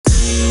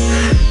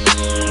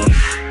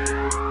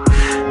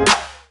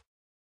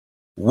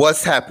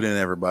What's happening,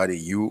 everybody?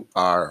 You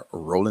are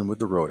rolling with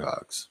the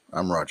Roadhogs.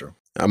 I'm Roger.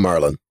 I'm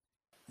Marlon.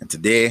 And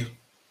today,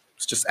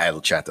 it's just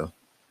idle chatter.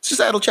 It's just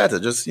idle chatter.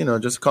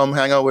 Just come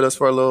hang out with us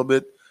for a little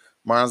bit.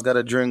 Marlon's got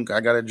a drink. I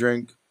got a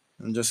drink.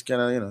 And just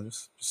kind of,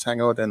 just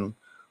hang out and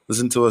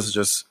listen to us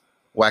just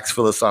wax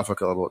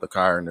philosophical about the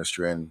car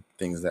industry and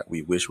things that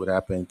we wish would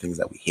happen, things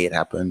that we hate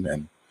happen.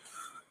 And,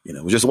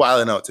 we're just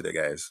wilding out today,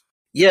 guys.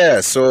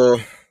 Yeah, so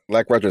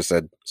like Roger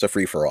said, it's a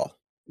free-for-all.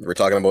 We're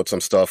talking about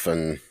some stuff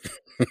and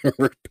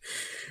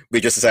we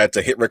just decided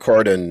to hit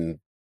record and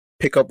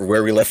pick up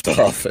where we left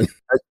off and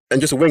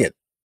just wing it.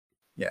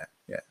 Yeah.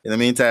 In the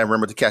meantime,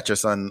 remember to catch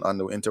us on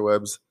the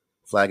interwebs,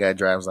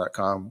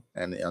 flageyedrives.com,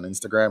 and on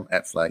Instagram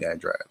at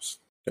flageyedrives.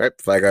 All right,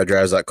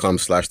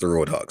 flageyedrives.com/the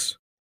Roadhogs.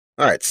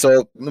 All right,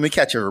 so let me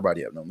catch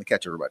everybody up now.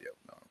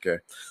 Okay.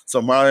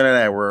 So Marlon and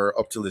I were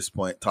up to this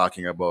point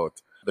talking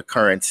about the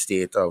current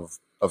state of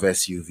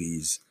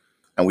SUVs.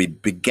 And we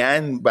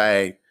began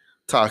by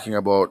talking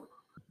about,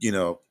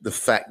 the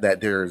fact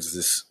that there's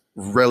this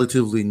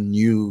relatively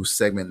new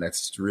segment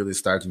that's really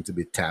starting to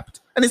be tapped.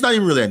 And it's not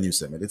even really a new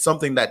segment. It's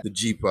something that the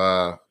Jeep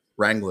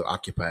Wrangler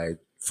occupied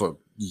for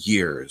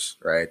years,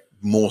 right?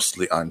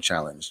 Mostly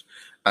unchallenged.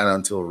 And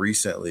until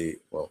recently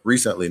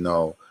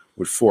now,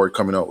 with Ford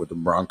coming out with the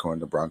Bronco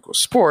and the Bronco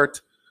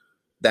Sport,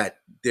 that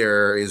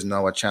there is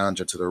now a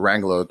challenger to the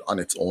Wrangler on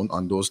its own,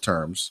 on those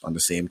terms, on the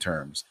same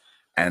terms,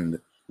 and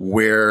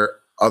where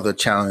other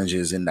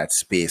challenges in that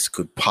space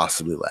could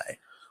possibly lie.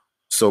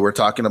 So we're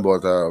talking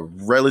about a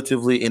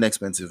relatively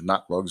inexpensive,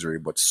 not luxury,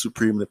 but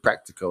supremely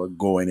practical,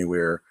 go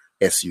anywhere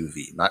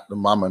SUV, not the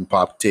mom and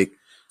pop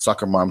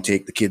soccer mom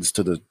take the kids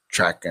to the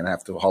track and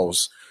have to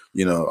house,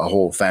 a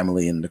whole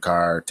family in the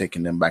car,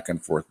 taking them back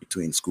and forth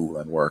between school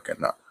and work and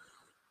not.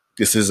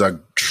 This is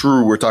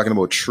we're talking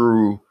about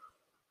true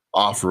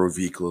off-road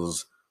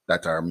vehicles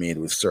that are made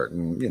with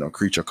certain,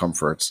 creature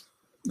comforts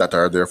that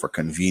are there for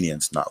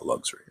convenience, not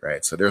luxury,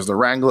 right? So there's the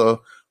Wrangler,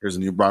 there's a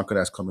new Bronco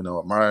that's coming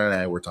out. Marlon and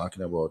I were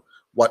talking about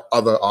what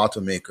other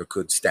automaker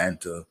could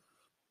stand to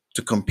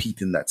compete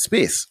in that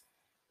space.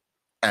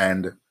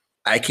 And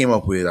I came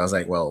up with, I was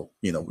like, well,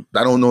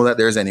 I don't know that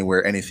there's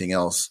anything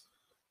else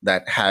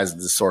that has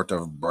the sort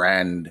of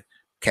brand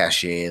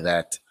cachet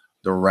that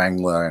the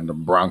Wrangler and the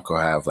Bronco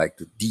have, like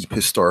the deep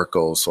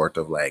historical sort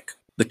of like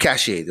the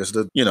cachet, there's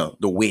the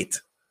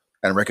weight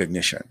and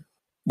recognition.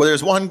 But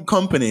there's one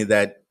company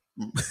that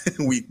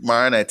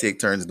Mara and I take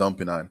turns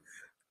dumping on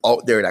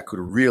out there that could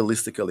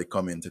realistically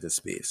come into this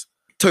space.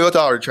 Toyota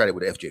already tried it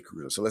with the FJ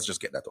Cruiser, so let's just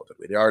get that out of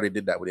the way. They already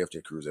did that with the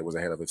FJ Cruiser. It was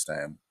ahead of its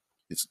time.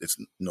 It's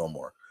no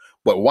more.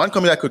 But one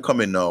company that could come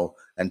in now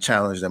and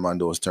challenge them on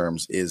those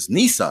terms is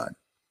Nissan,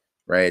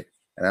 right?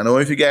 And I know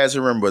if you guys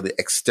remember the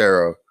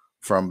Xterra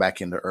from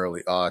back in the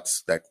early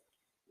aughts that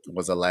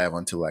was alive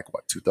until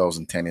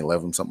 2010,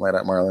 11, something like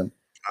that, Marlon?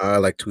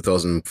 Like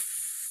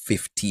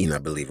 2015, I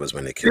believe, was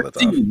when they killed it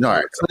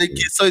off. Right.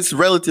 So it's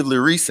relatively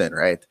recent,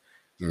 right?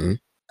 Mm-hmm.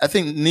 I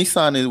think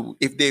Nissan,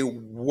 if they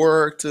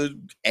were to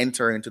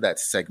enter into that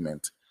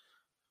segment,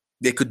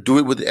 they could do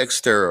it with the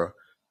Xterra.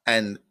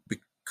 And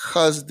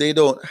because they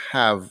don't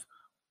have,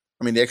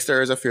 the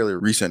Xterra is a fairly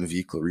recent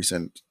vehicle,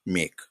 recent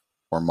make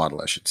or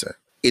model, I should say.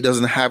 It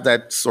doesn't have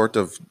that sort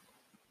of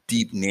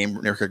deep name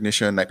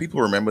recognition. Like,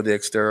 people remember the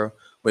Xterra,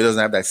 but it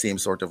doesn't have that same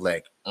sort of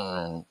that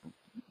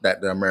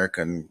the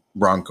American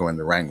Bronco and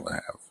the Wrangler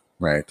have,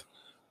 right?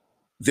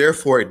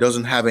 Therefore, it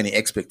doesn't have any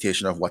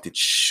expectation of what it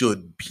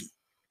should be.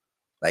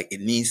 Like,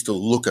 it needs to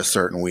look a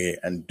certain way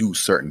and do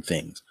certain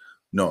things.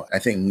 No, I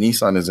think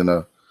Nissan is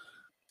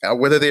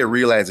whether they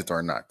realize it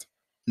or not,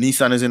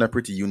 Nissan is in a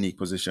pretty unique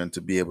position to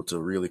be able to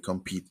really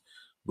compete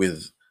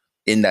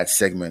in that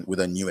segment with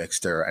a new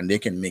Xterra, and they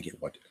can make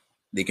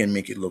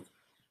it look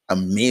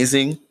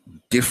amazing,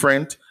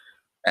 different,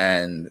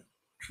 and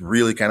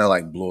really kind of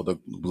like blow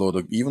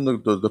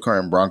the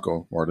current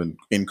Bronco or the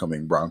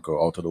incoming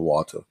Bronco out of the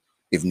water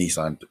if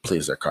Nissan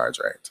plays their cards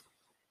right.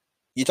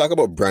 You talk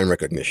about brand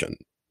recognition.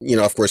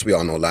 Of course, we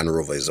all know Land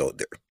Rover is out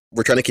there.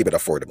 We're trying to keep it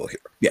affordable here.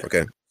 Yeah.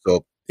 Okay.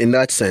 So in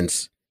that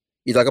sense,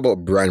 you talk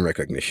about brand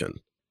recognition.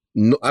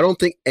 No, I don't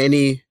think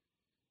any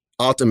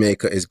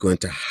automaker is going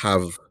to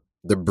have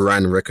the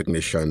brand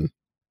recognition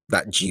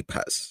that Jeep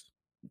has.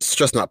 It's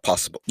just not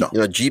possible.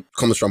 No. Jeep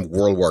comes from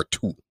World War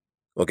II.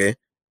 Okay.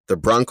 The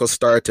Bronco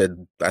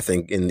started, I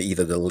think, in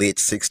either the late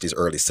 60s,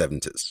 early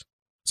 70s.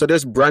 So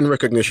there's brand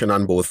recognition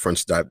on both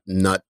fronts that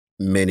not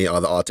many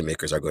other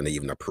automakers are going to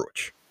even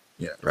approach.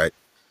 Yeah. Right.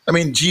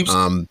 Jeeps,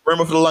 remember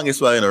for the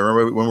longest while,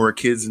 remember when we were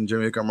kids in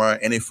Jamaica,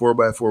 any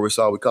 4x4 we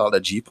saw, we called it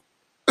a Jeep.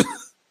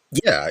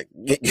 Yeah.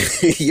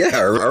 I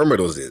remember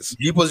those days.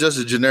 Jeep was just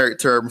a generic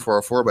term for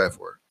a 4x4.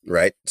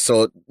 Right.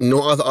 So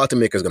no other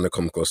automaker is going to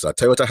come close to that.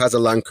 Toyota has a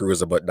Land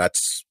Cruiser, but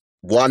that's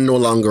one, no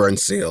longer on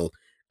sale,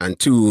 and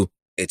two,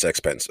 it's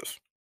expensive.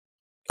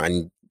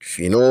 And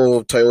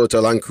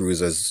Toyota Land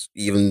Cruisers,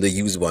 even the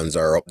used ones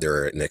are up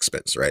there in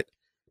expense, right?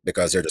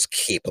 Because they're just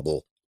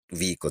capable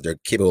vehicles. They're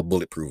capable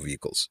bulletproof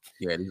vehicles.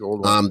 Yeah, these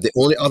old ones. The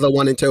only other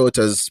one in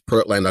Toyota's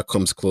product line that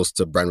comes close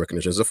to brand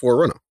recognition is the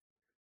 4Runner.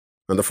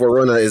 And the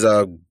 4Runner is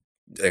a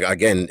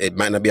Again, it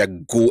might not be a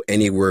go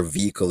anywhere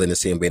vehicle in the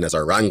same vein as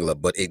a Wrangler,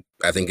 but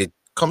I think it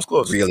Comes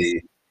close.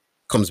 really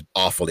comes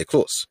awfully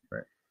close.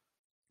 Right.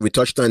 We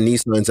touched on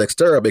Nissan's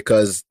Xterra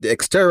because the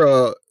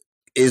Xterra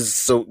is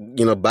so,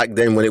 back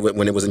then when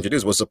it was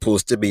introduced, was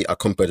supposed to be a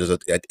competitor.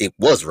 It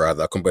was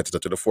rather a competitor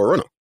to the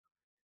 4Runner.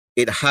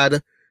 It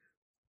had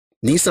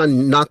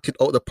Nissan knocked it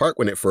out of the park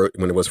when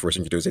it was first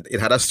introduced. It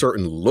had a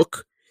certain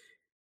look.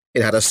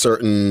 It had a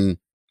certain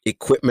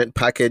equipment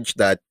package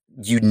that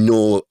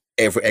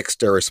every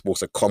Xterra is supposed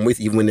to come with,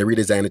 even when they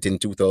redesigned it in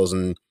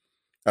 2000,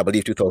 I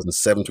believe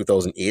 2007,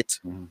 2008,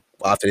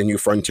 after the new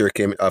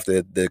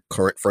after the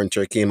current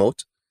Frontier came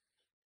out.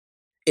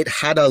 It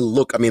had a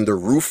look. I mean, the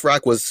roof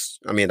rack was,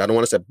 I don't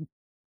want to say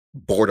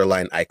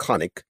borderline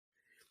iconic,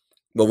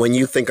 but when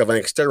you think of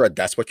an Xterra,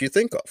 that's what you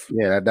think of.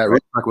 Yeah, that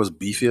roof rack was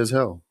beefy as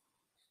hell.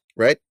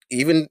 Right?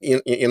 Even,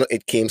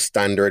 it came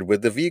standard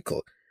with the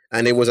vehicle.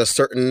 And it was a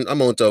certain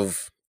amount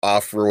of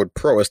off-road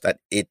prowess that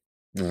it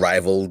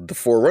rivaled the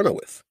 4Runner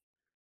with.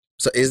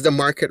 So is the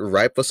market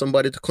ripe for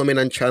somebody to come in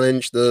and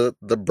challenge the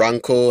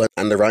Bronco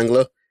and the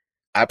Wrangler?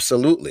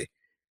 Absolutely.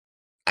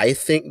 I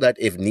think that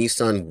if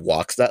Nissan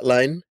walks that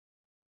line,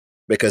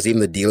 because even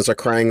the dealers are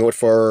crying out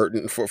for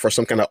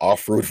some kind of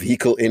off-road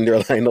vehicle in their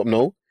lineup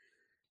now,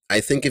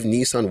 I think if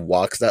Nissan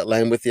walks that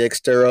line with the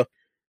Xterra,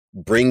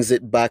 brings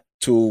it back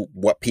to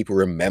what people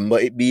remember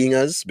it being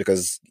as,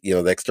 because the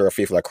Xterra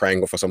faithful are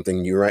crying out for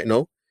something new right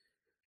now,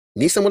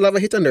 Nissan will have a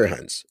hit on their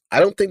hands. I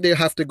don't think they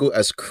have to go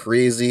as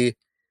crazy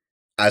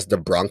as the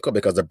Bronco,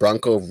 because the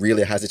Bronco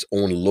really has its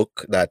own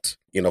look that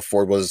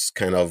Ford was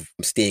kind of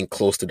staying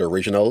close to the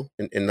original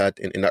in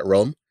that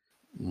realm.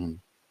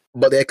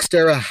 But the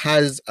Xterra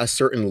has a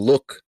certain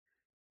look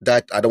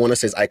that I don't want to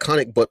say is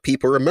iconic, but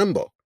people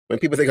remember. When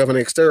people think of an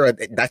Xterra,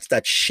 that's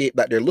that shape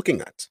that they're looking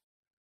at.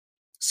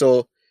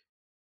 So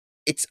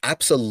it's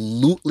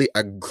absolutely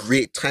a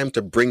great time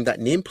to bring that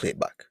nameplate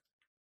back.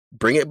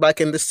 Bring it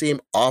back in the same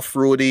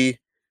off-roady,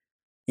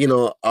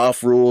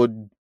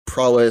 off-road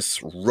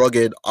prowess,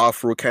 rugged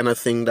off-road kind of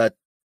thing that,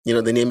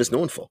 the name is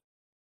known for.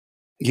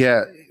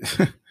 Yeah.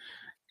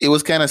 It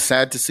was kind of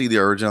sad to see the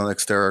original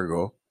Xterra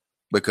go,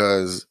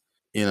 because,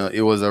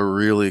 it was a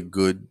really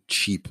good,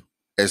 cheap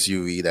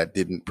SUV that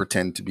didn't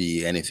pretend to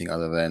be anything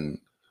other than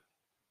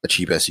a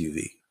cheap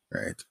SUV,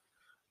 right?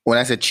 When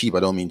I said cheap,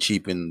 I don't mean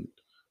cheap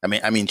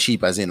I mean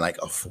cheap as in like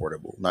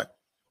affordable,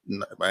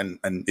 and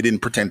it didn't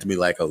pretend to be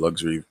like a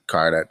luxury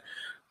car that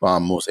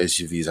most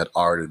SUVs had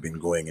already been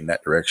going in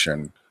that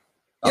direction.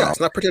 Yeah, it's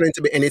not pretending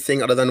to be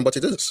anything other than what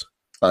it is.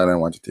 Other than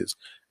what it is.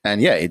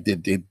 And yeah, it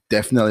did. It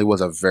definitely was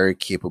a very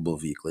capable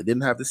vehicle. It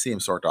didn't have the same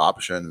sort of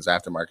options,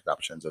 aftermarket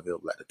options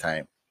available at the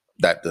time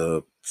that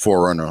the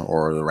 4Runner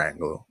or the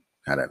Wrangler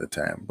had at the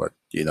time. But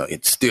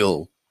it's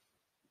still,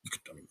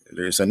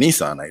 there's a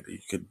Nissan.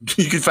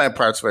 You could find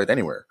parts for it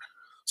anywhere.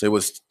 So it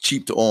was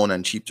cheap to own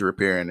and cheap to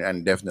repair,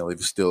 and definitely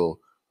still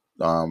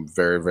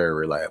very, very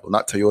reliable.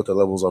 Not Toyota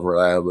levels of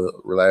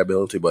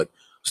reliability, but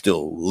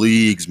still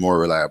leagues more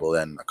reliable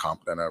than a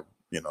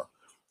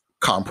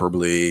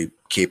comparably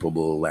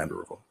capable Land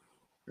Rover,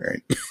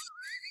 right?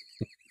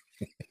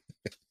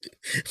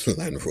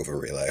 Land Rover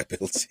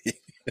reliability.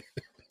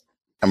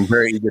 I'm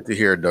very eager to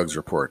hear Doug's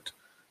report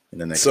in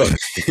the next.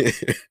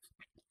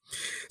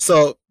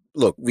 So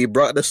look, we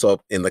brought this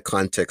up in the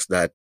context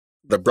that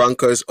the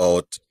Bronco is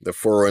out, the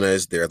 4Runner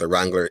is there, the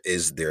Wrangler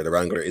is there. The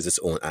Wrangler is its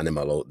own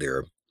animal out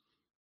there.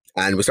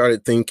 And we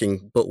started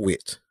thinking, but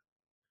wait.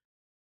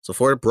 So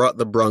Ford brought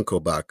the Bronco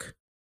back,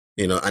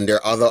 and there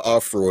are other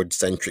off-road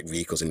centric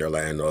vehicles in their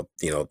lineup,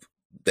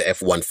 the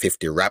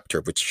F-150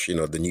 Raptor, which,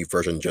 the new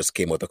version just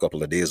came out a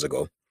couple of days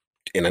ago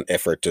in an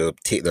effort to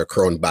take their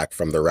crown back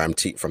from the Ram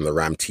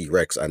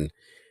T-Rex. And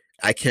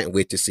I can't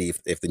wait to see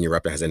if the new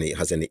Raptor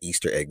has any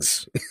Easter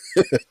eggs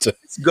to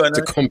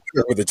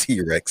compare with the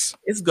T-Rex.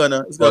 It's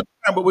gonna. But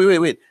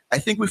wait. I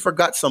think we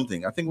forgot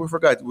something.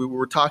 We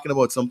were talking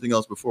about something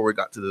else before we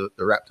got to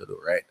the Raptor, though,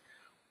 right?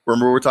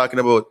 Remember we were talking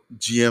about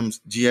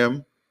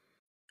GM?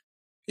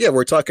 Yeah,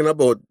 we're talking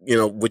about,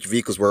 which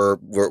vehicles were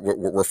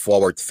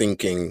forward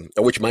thinking,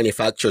 or which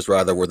manufacturers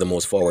rather were the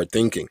most forward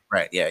thinking.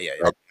 Right. Yeah.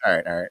 All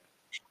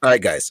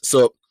right, guys.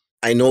 So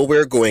I know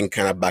we're going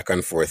kind of back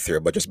and forth here,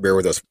 but just bear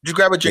with us. Just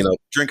grab a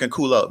drink and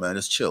cool out, man.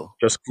 Just chill.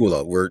 Just cool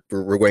out. We're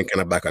going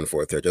kind of back and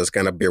forth here. Just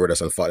kind of bear with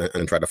us and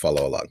try to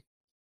follow along.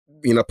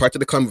 Part of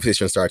the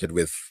conversation started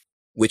with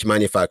which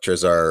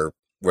manufacturers were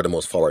the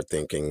most forward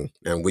thinking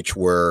and which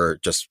were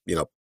just,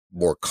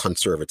 more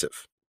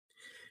conservative.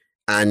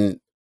 And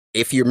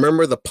if you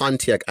remember the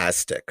Pontiac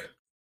Aztek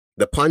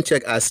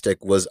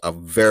was a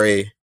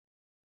very,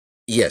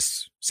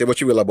 yes, say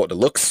what you will about the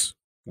looks.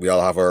 We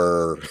all have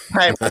our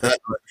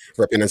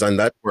opinions on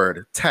that.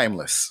 Word,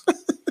 timeless.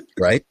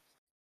 Right?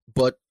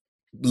 But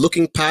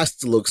looking past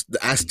the looks, the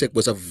Aztek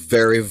was a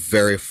very,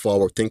 very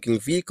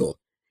forward-thinking vehicle.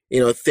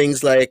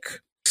 Things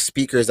like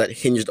speakers that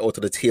hinged out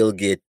of the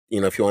tailgate,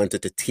 if you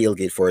wanted to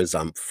tailgate, for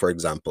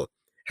example,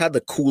 had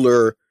the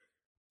cooler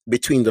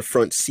between the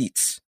front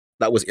seats.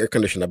 That was air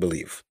conditioned, I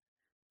believe.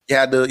 You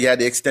had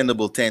the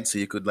extendable tent, so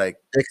you could like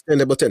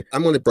Extendable tent.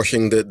 I'm only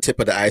brushing the tip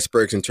of the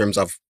icebergs in terms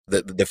of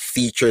the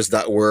features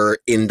that were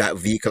in that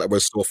vehicle that were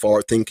so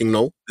forward thinking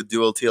now. the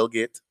dual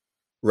tailgate.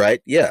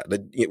 Right? Yeah. The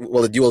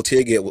dual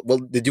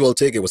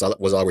tailgate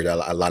was already a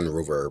Land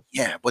Rover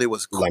Yeah, but it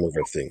was cool. Land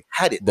Rover thing.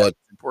 Had it. But That's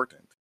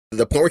important.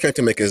 the point we're trying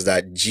to make is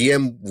that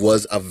GM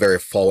was a very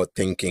forward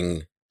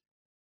thinking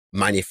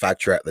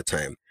manufacturer at the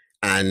time.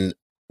 And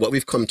what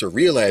we've come to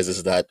realize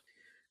is that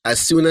as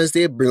soon as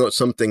they bring out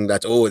something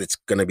that, oh, it's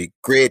going to be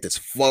great, it's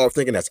forward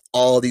thinking, that's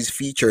all these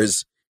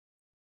features,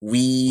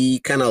 we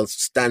kind of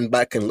stand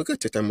back and look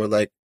at it and we're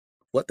like,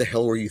 what the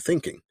hell were you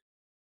thinking?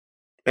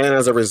 And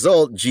as a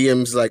result,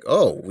 GM's like,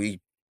 oh, we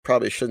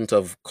probably shouldn't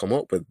have come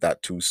up with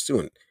that too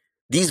soon.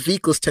 These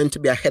vehicles tend to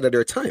be ahead of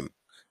their time.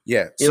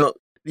 Yeah. You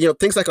know,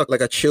 things like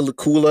a chilled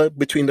cooler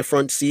between the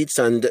front seats,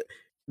 and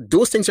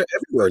those things are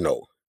everywhere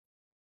now.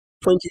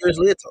 20 years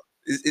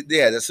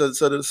later. So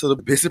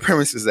the basic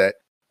premise is that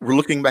we're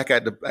looking back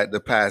at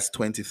the past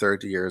 20,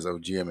 30 years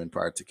of GM in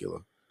particular,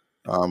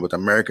 with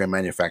American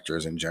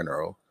manufacturers in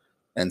general,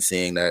 and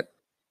seeing that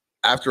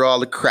after all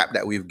the crap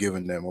that we've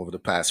given them over the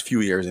past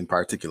few years in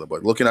particular,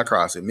 but looking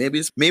across it,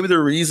 maybe the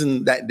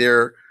reason that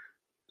their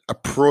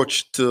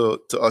approach to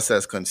us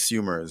as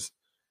consumers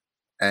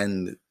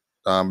and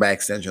by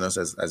extension us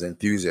as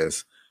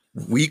enthusiasts,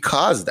 we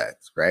caused that,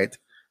 right?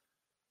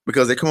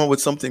 Because they come up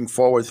with something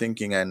forward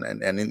thinking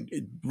and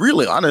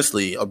really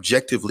honestly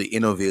objectively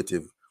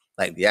innovative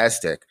like the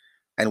Aztec,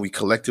 and we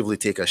collectively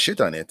take a shit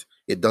on it.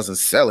 It doesn't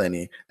sell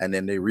any, and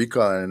then they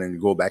recall and then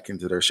go back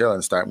into their shell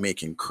and start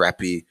making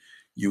crappy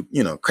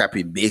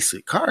crappy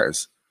basic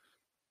cars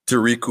to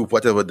recoup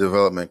whatever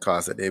development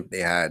costs that they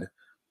had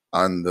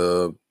on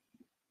the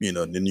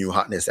the new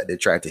hotness that they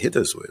tried to hit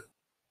us with.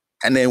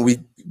 And then we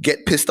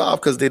get pissed off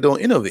because they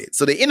don't innovate.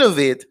 So they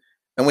innovate,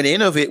 and when they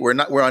innovate,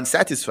 we're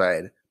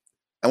unsatisfied.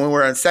 And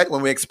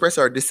when we express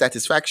our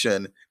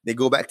dissatisfaction, they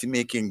go back to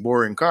making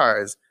boring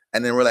cars,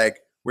 and then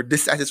we're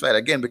dissatisfied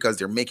again because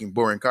they're making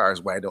boring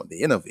cars. Why don't they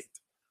innovate?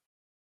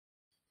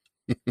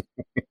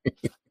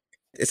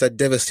 It's a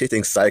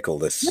devastating cycle.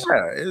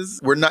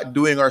 We're not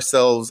doing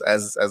ourselves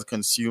as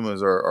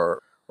consumers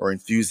or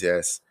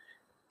enthusiasts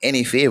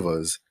any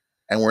favors,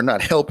 and we're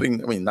not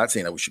helping. I mean, not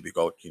saying that we should be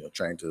out,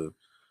 trying to,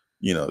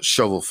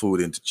 shovel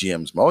food into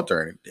GM's mouth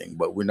or anything,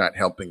 but we're not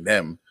helping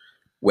them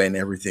when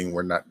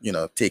we're not,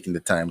 taking the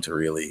time to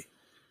really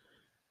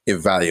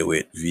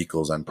evaluate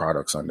vehicles and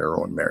products on their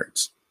own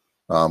merits.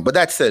 But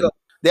that said,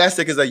 the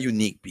Aztec is a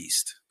unique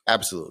beast.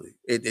 Absolutely,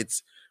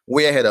 it's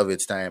way ahead of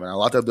its time, and a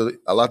lot of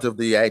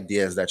the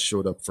ideas that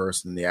showed up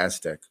first in the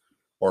Aztec,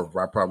 or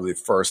probably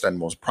first and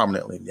most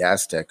prominently in the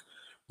Aztec,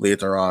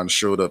 later on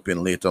showed up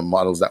in later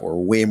models that were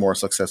way more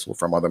successful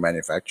from other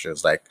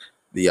manufacturers, like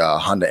the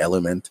Honda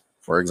Element,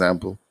 for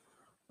example.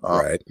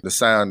 Right. The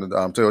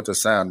Toyota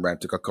Scion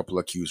brand took a couple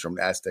of cues from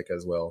the Aztec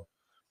as well.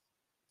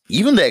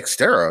 Even the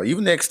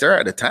Xterra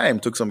at the time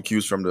took some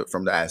cues from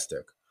the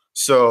Aztec.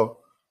 So,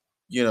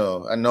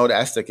 I know the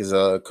Aztec is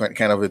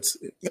kind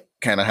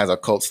of has a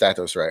cult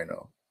status right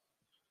now.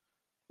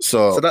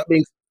 So that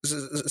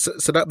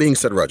being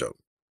said, Roger,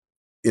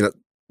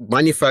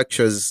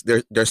 manufacturers,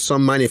 there's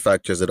some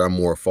manufacturers that are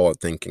more forward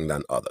thinking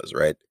than others,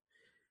 right?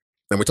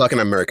 And we're talking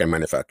American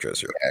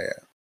manufacturers here.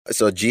 Yeah.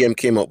 So GM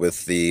came up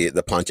with the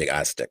Pontiac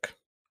Aztec,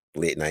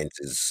 in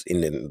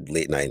the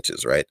late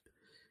 90s, right?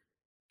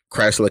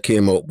 Chrysler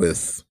came up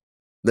with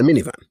the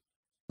minivan,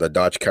 the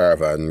Dodge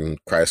Caravan,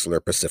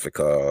 Chrysler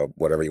Pacifica,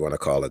 whatever you want to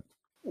call it.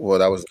 Well,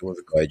 that was the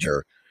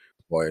Voyager,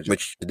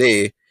 which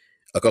today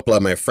a couple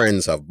of my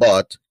friends have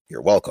bought.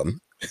 You're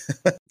welcome.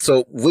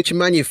 So which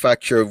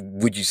manufacturer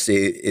would you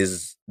say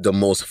is the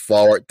most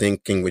forward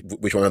thinking?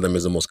 Which one of them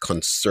is the most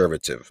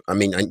conservative? I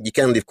mean, you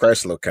can't leave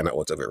Chrysler kind of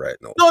out of it right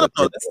now. No. That's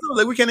not,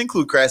 like, we can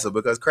include Chrysler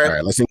because Chrysler. All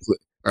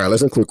right,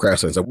 let's include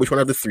Chrysler. So which one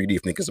of the three do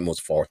you think is the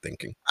most forward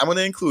thinking? I'm going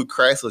to include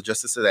Chrysler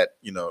just to say that,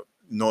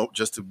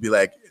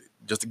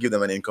 just to give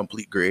them an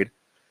incomplete grade,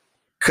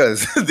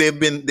 because they've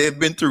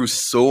been through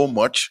so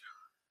much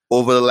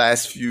over the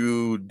last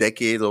few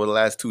decades, over the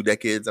last 2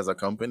 decades as a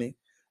company,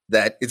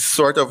 that it's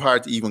sort of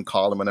hard to even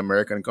call them an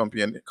American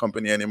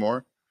company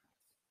anymore.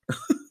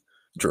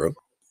 True.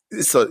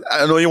 So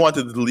I know you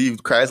wanted to leave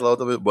Chrysler out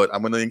of it, but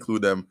I'm going to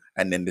include them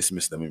and then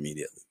dismiss them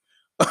immediately.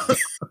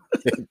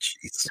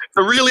 Jeez.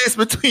 So really, it's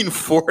between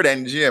Ford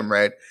and GM,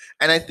 right?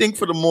 And I think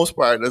for the most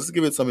part, let's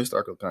give it some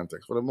historical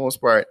context. For the most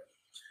part,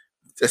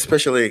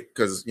 especially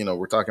because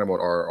we're talking about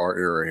our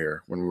era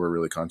here when we were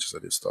really conscious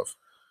of this stuff.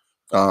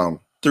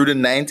 Through the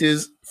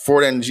 90s,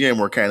 Ford and GM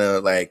were kind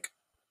of like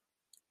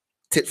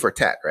tit for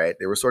tat, right?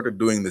 They were sort of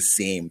doing the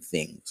same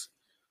things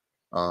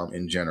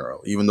in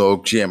general, even though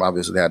GM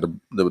obviously had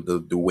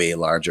the way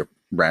larger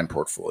brand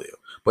portfolio,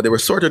 but they were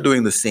sort of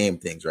doing the same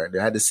things, right? They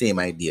had the same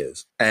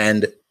ideas,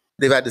 and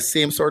they've had the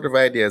same sort of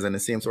ideas and the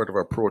same sort of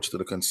approach to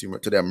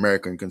the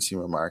American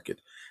consumer market.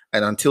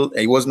 And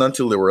it wasn't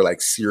until they were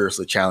like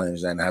seriously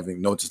challenged and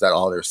having noticed that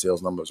all their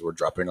sales numbers were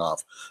dropping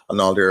off and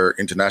all their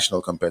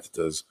international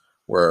competitors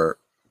were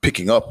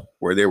picking up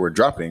where they were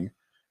dropping,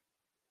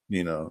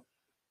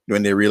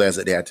 when they realized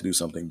that they had to do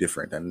something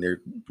different. And their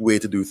way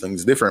to do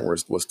things different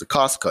was to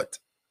cost cut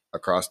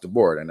across the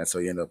board. And that's how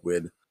you end up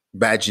with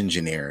badge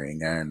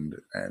engineering and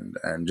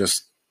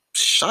just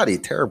shoddy,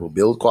 terrible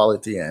build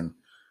quality and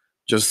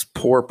just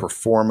poor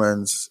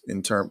performance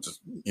in terms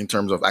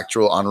of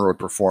actual on-road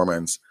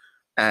performance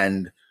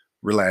and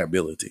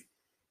reliability.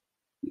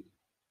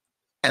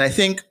 And I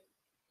think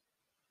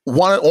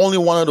only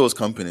one of those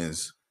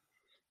companies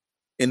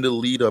in the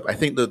lead up, I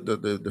think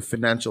the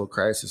financial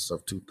crisis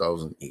of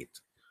 2008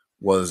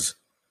 was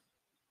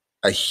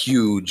a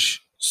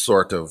huge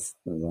sort of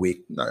I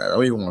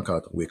don't even want to call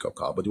it a wake up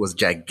call, but it was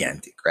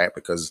gigantic, right?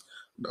 Because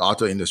the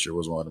auto industry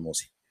was one of the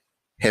most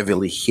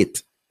heavily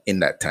hit in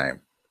that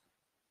time.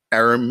 I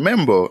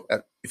remember,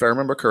 if I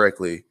remember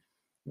correctly,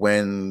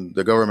 when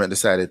the government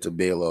decided to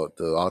bail out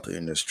the auto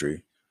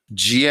industry,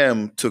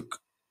 GM took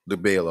the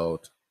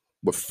bailout,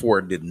 but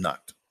Ford did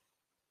not,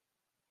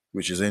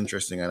 which is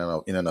interesting in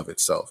and of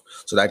itself.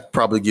 So that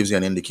probably gives you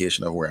an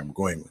indication of where I'm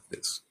going with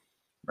this,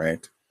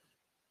 right?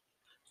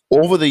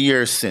 Over the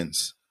years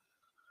since,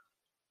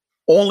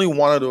 only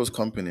one of those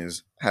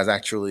companies has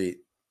actually,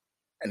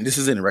 and this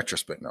is in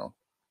retrospect now,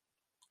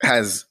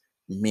 has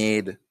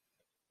made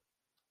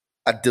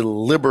a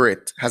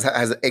deliberate,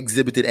 has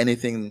exhibited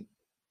anything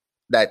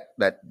that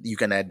you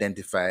can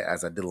identify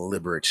as a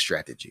deliberate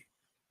strategy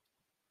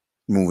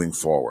moving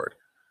forward,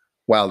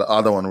 while the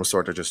other one was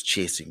sort of just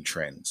chasing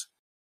trends.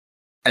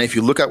 And if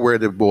you look at where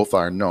they both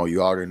are now,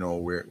 you already know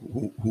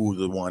who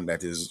the one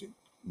that has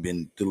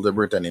been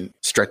deliberate and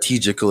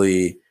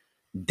strategically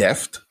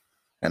deft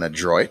and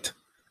adroit,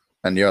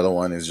 and the other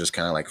one is just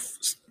kind of like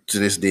to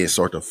this day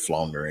sort of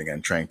floundering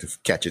and trying to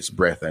catch its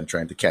breath and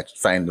trying to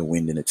find the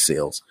wind in its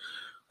sails.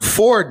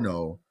 Ford,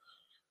 no,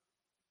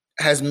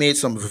 has made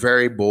some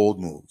very bold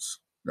moves,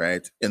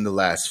 right, in the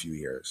last few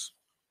years,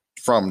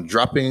 from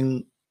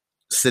dropping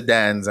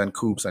sedans and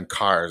coupes and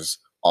cars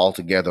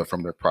altogether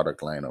from their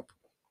product lineup,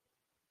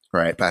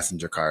 right,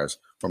 passenger cars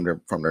from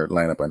their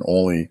lineup, and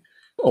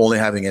only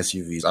having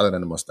SUVs, other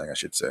than the Mustang, I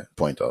should say,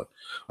 point out,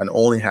 and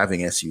only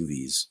having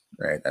SUVs,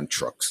 right, and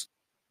trucks.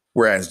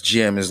 Whereas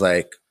GM is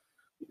like,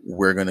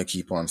 we're going to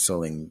keep on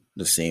selling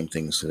the same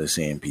things to the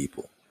same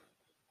people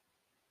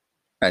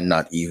and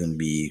not even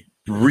be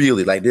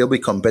really, like, they'll be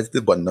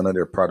competitive, but none of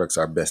their products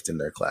are best in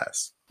their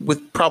class,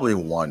 with probably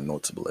one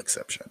notable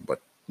exception.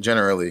 But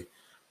generally,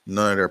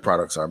 none of their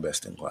products are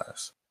best in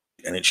class,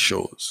 and it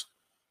shows.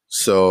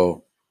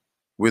 So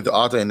with the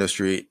auto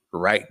industry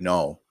right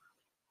now,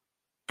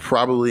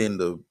 probably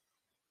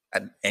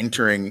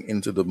entering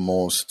into the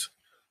most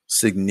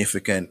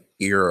significant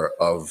era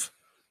of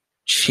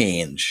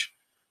change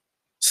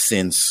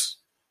since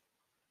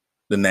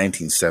the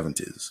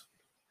 1970s.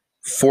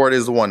 Ford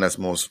is the one that's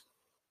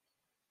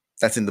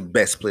in the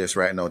best place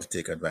right now to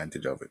take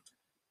advantage of it.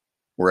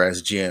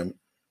 Whereas GM,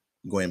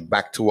 going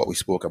back to what we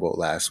spoke about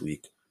last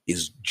week,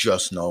 is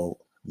just now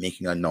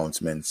making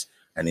announcements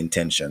and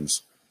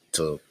intentions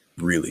to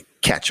really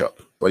catch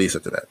up. What do you say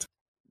to that?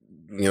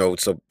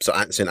 So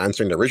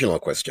answering the original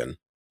question,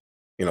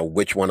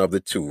 which one of the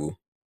two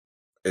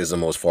is the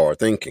most forward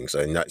thinking?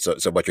 So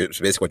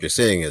basically what you're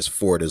saying is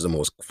Ford is the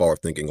most forward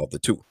thinking of the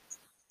two.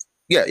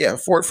 Yeah.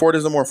 Ford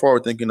is the more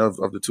forward thinking of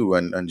the two,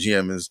 and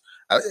GM is.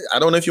 I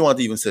don't know if you want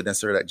to even say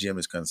necessarily that GM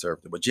is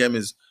conservative, but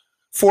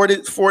Ford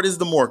is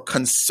the more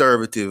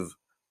conservative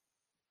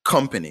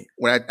company.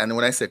 When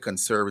I say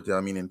conservative,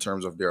 I mean in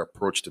terms of their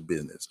approach to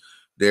business.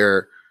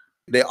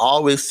 They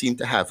always seem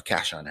to have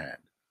cash on hand.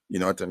 You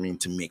know what I mean?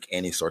 To make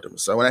any sort of.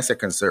 So when I say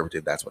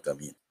conservative, that's what I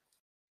mean.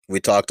 We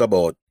talked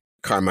about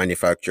car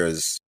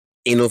manufacturers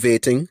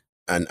innovating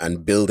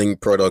and building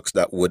products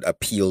that would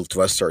appeal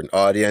to a certain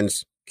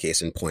audience.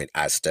 Case in point,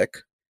 Aztec.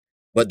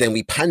 But then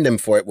we pan them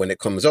for it when it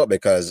comes out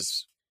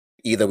because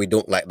either we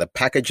don't like the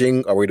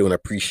packaging or we don't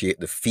appreciate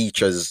the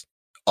features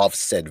of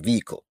said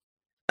vehicle.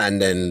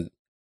 And then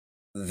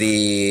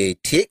they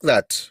take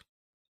that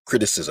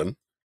criticism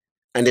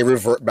and they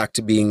revert back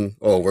to being,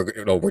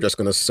 we're just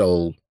going to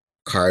sell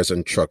cars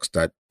and trucks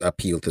that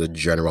appeal to the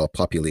general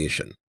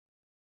population.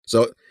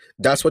 So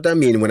that's what I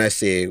mean when I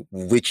say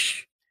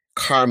which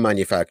car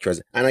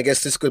manufacturers, and I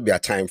guess this could be a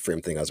time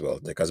frame thing as well,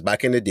 because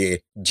back in the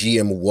day,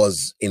 GM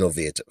was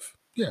innovative.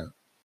 Yeah.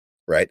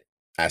 Right?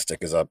 Aztec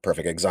is a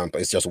perfect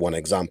example. It's just one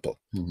example.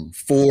 Mm-hmm.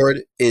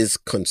 Ford is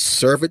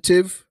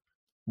conservative,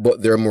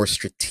 but they're more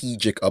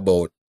strategic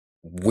about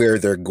where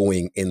they're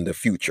going in the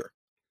future.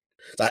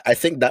 So I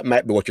think that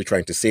might be what you're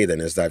trying to say then,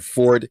 is that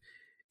Ford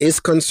is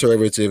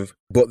conservative,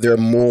 but they're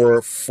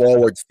more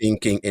forward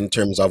thinking in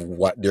terms of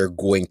what they're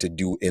going to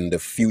do in the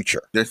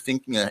future. They're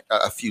thinking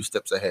a few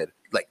steps ahead.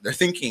 Like, they're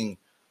thinking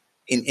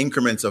in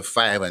increments of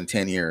 5 and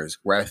 10 years,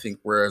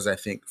 whereas I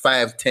think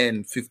 5,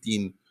 10,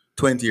 15,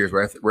 20 years,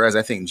 whereas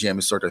I think GM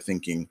is sort of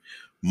thinking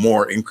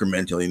more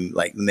incrementally in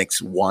like the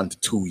next 1 to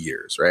 2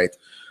 years, right?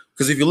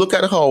 Because if you look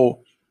at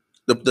how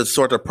the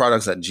sort of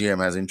products that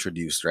GM has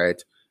introduced,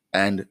 right?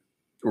 And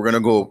we're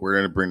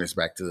gonna bring this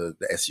back to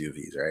the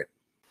SUVs, right?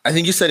 I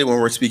think you said it when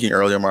we were speaking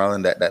earlier,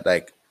 Marlon,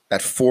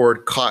 that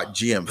Ford caught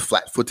GM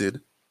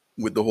flat-footed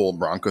with the whole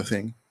Bronco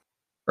thing.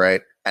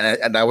 right?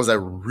 And that was a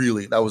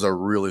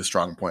really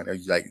strong point.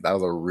 Like that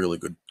was a really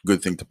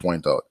good thing to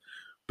point out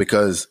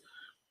because,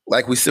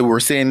 like we were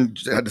saying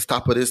at the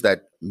top of this,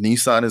 that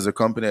Nissan is a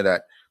company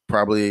that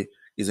probably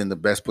is in the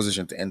best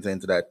position to enter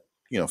into that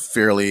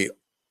fairly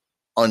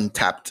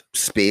untapped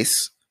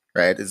space,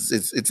 right?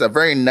 It's a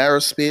very narrow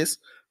space,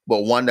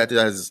 but one that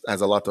has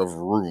a lot of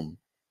room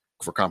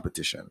for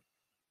competition.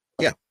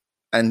 Yeah,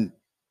 and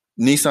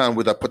Nissan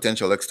with a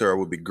potential Xterra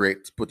would be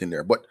great to put in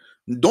there. But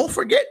don't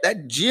forget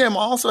that GM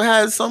also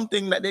has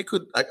something that they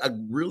could, a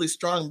really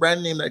strong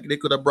brand name that they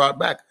could have brought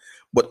back.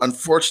 But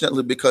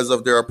unfortunately, because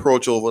of their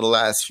approach over the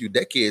last few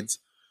decades,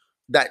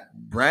 that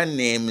brand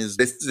name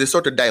they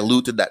sort of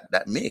diluted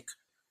that make,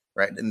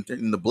 right?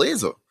 In the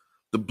Blazer.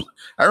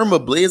 I remember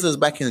Blazers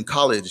back in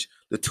college,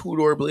 the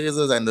two-door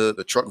Blazers and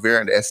the truck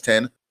variant, the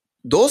S10.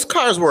 Those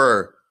cars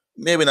were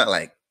maybe not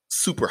like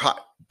super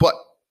hot, but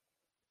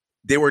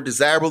they were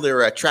desirable, they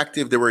were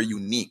attractive, they were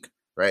unique,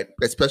 right?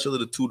 Especially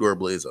the two-door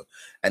Blazer.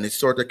 And it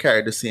sort of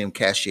carried the same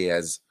cachet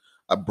as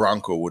a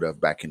Bronco would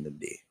have back in the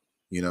day,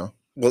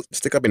 Well,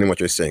 stick up in what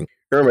you're saying.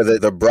 Remember,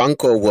 the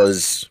Bronco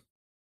was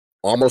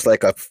almost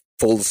like a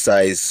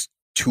full-size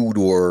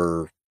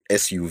two-door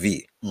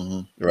SUV,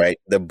 right?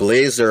 The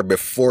Blazer,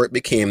 before it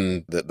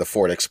became the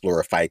Ford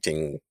Explorer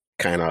fighting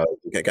kind of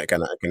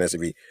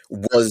SUV,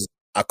 was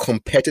a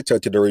competitor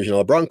to the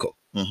original Bronco.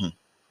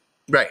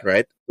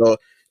 Right. So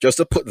just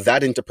to put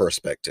that into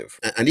perspective,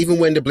 and even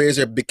when the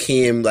Blazer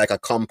became like a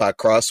compact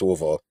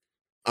crossover,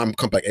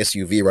 compact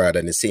SUV rather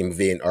than the same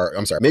vein, or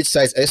I'm sorry,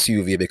 mid-size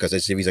SUV, because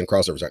SUVs and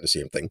crossovers aren't the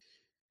same thing.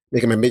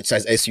 Making a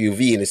mid-size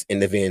SUV in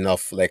the vein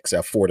of like say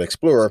a Ford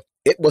Explorer,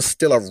 it was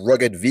still a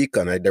rugged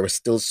vehicle, and there was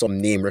still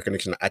some name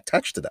recognition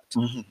attached to that.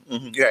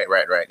 Yeah,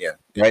 right, yeah.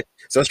 Right.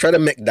 So let's try to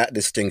make that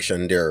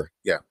distinction there.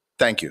 Yeah.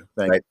 Thank you.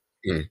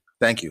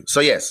 Thank you. So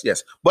yes,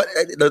 but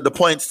the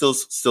point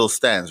still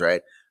stands,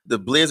 right? The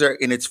Blazer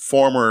in its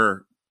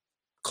former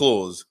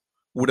clothes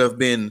would have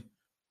been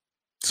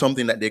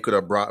something that they could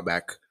have brought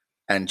back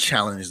and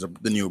challenged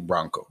the new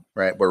Bronco,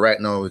 right? But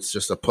right now it's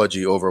just a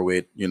pudgy,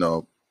 overweight,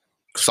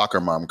 soccer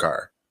mom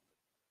car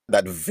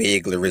that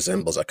vaguely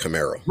resembles a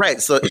Camaro.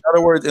 Right. So in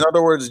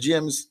other words,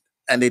 GM's,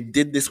 and they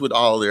did this with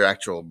all their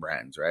actual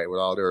brands, right? With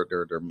all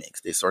their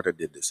makes, they sort of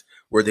did this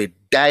where they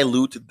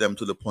diluted them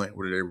to the point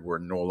where they were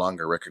no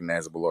longer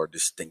recognizable or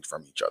distinct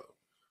from each other.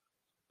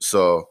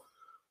 So,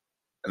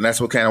 and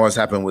that's what kind of what's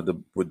happened with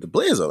the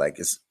Blazer. Like,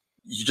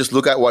 you just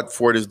look at what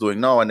Ford is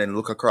doing now, and then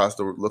look across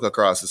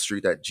the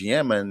street at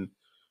GM, and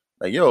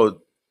like,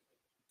 yo,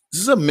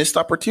 this is a missed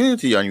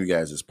opportunity on you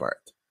guys'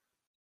 part.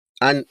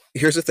 And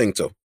here's the thing,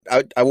 too.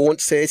 I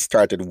won't say it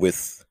started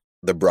with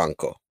the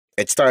Bronco.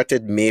 It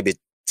started maybe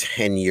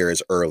 10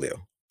 years earlier,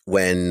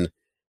 when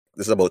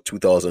this is about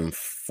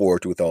 2004,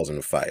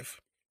 2005,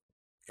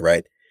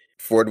 right?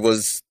 Ford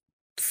was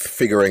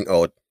figuring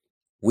out,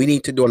 we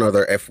need to do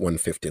another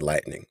F-150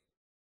 Lightning.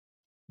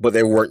 But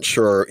they weren't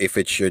sure if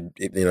it should,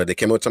 they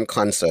came out with some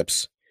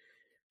concepts,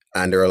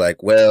 and they were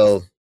like,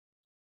 well,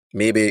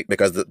 maybe,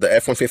 because the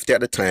F-150 at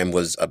the time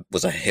was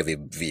a heavy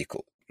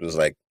vehicle. It was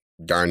like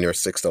darn near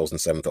 6,000,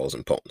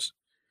 7,000 pounds.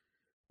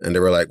 And they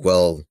were like,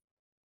 well,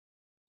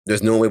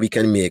 there's no way we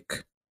can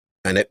make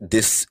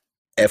this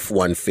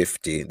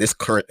F-150, this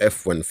current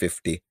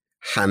F-150,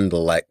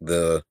 handle like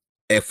the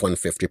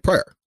F-150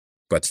 prior.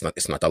 But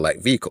it's not a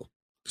light vehicle.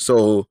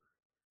 So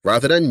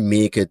rather than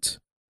make it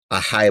a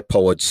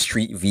high-powered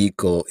street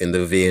vehicle in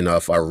the vein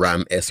of a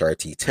Ram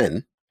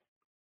SRT-10,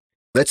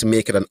 let's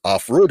make it an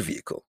off-road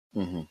vehicle.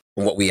 And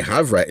what we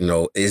have right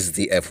now is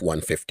the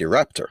F-150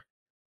 Raptor,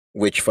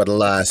 which for the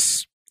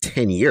last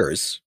 10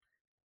 years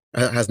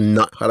has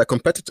not had a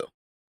competitor,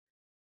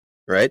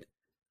 right?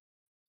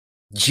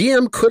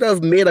 GM could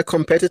have made a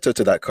competitor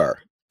to that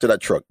car, to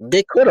that truck.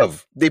 They could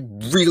have. They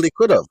really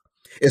could have.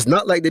 It's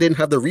not like they didn't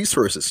have the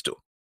resources to.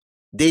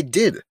 They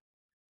did.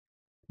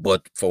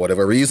 But for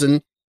whatever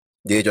reason,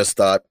 they just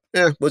thought,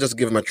 we'll just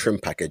give them a trim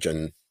package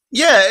and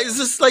it's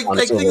just like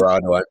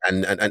Silverado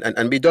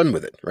and be done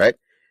with it, right?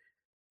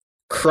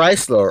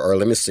 Chrysler, or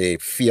let me say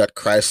Fiat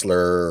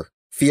Chrysler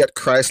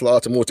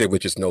Automotive,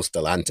 which is now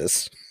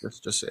Stellantis.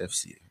 That's just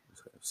FCA.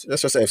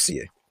 That's just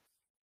FCA.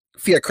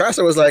 Fiat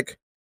Chrysler was like,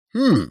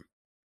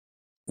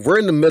 we're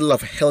in the middle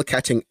of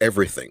hellcatting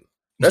everything.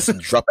 Let's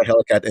drop a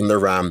Hellcat in the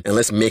Ram and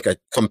let's make a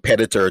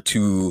competitor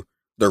to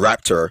the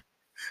Raptor.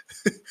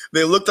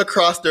 They looked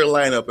across their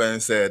lineup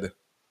and said,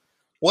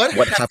 What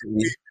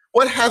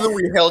haven't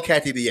we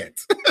Hellcatted yet?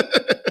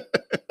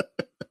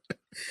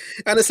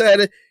 And I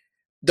said,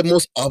 the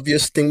most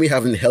obvious thing we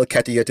haven't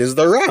Hellcatted yet is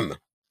the Ram.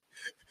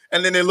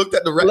 And then they looked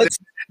at the Raptor.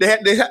 They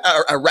had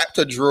a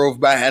Raptor drove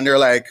by, and they're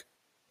like,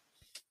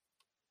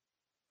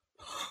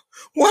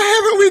 why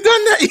haven't we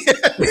done that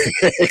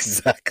yet?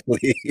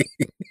 Exactly.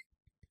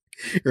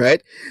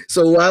 Right?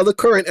 So while the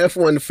current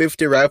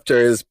F-150 Raptor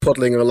is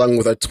puddling along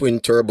with a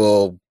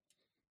twin-turbo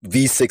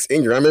V6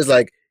 engine, Ram is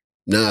like,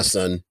 nah,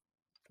 son,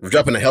 we're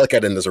dropping a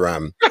Hellcat in this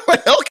Ram.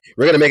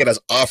 We're going to make it as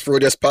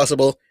off-road as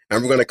possible,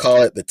 and we're going to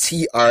call it the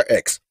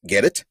TRX.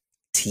 Get it?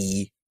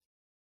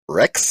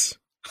 T-Rex?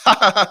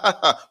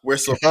 We're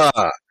so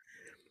Ah,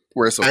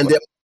 we're so and funny.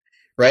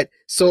 right.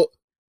 So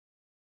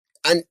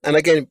and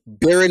again,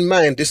 bear in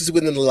mind this is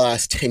within the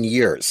last 10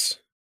 years.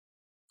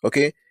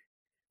 Okay,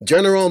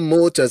 General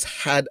Motors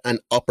had an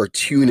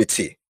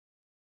opportunity,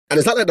 and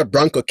it's not like the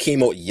Bronco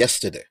came out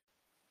yesterday.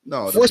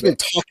 No, Ford's been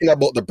talking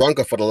about the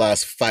Bronco for the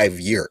last 5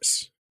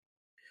 years.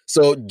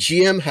 So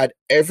GM had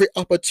every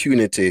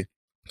opportunity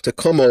to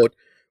come out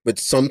with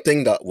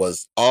something that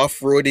was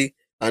off-roady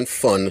and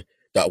fun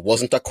that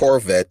wasn't a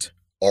Corvette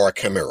or a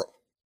Camaro.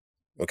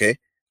 Okay?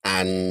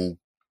 And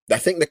I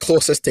think the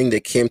closest thing they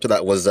came to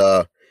that was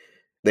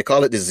they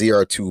call it the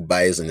ZR2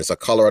 Bison. It's a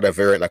Colorado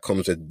variant that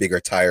comes with bigger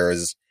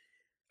tires,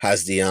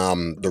 has the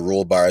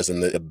roll bars in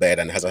the bed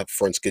and has a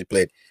front skid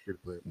plate.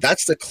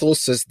 That's the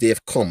closest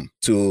they've come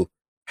to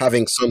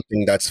having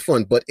something that's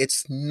fun, but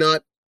it's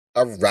not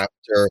a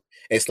Raptor,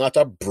 it's not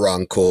a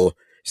Bronco,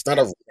 it's not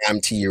a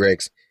Ram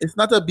T-Rex. it's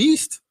not a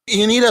beast.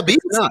 You need a It's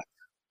beast. not.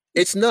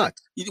 It's not.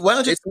 Why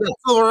don't you It's not.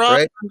 Silverado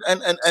Right?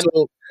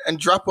 So and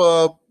drop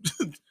a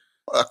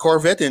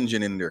Corvette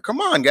engine in there? Come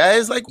on,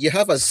 guys! Like, you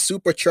have a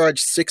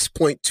supercharged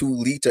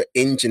 6.2-liter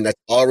engine that's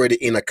already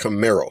in a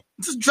Camaro.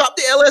 just drop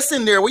the LS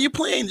in there. What are you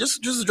playing?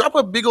 Just drop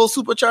a big old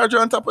supercharger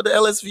on top of the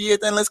LS V8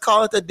 and let's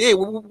call it a day.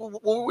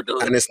 What we're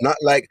doing? And it's not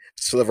like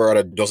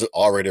Silverado doesn't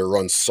already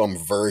run some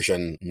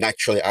version,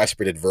 naturally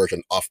aspirated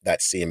version of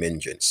that same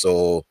engine.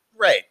 So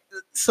Right.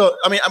 So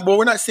I mean, but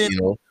we're not saying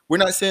you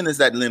know, is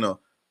that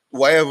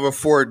whatever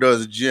Ford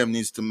does, GM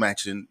needs to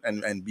match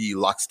and be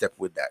lockstep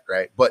with that,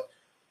 right? But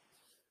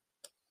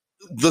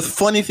the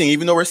funny thing,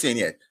 even though we're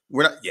saying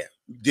we're not,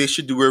 they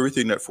should do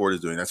everything that Ford is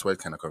doing. That's what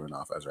it's kind of coming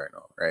off as right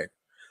now, right?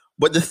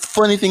 But the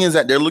funny thing is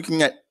that they're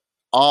looking at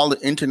all the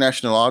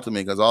international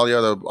automakers, all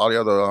the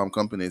other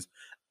companies,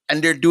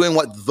 and they're doing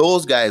what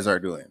those guys are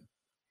doing,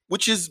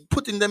 which is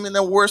putting them in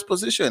a worse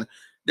position.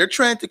 They're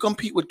trying to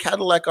compete with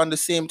Cadillac on the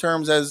same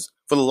terms as,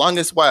 for the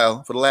longest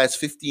while, for the last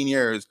 15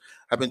 years,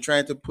 have been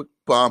trying to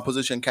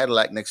position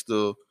Cadillac next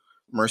to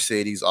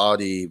Mercedes,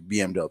 Audi,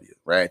 BMW,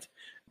 right?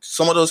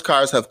 Some of those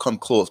cars have come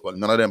close, but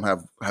none of them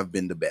have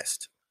been the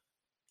best.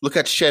 Look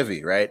at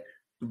Chevy, right?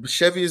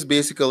 Chevy is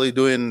basically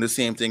doing the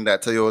same thing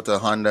that Toyota,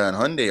 Honda, and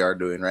Hyundai are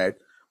doing, right?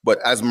 But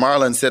as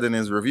Marlon said in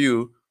his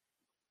review,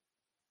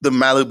 the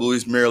Malibu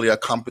is merely a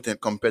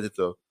competent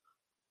competitor,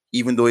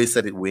 even though he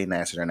said it way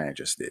nicer than I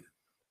just did,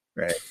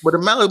 right? But the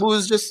Malibu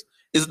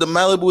is the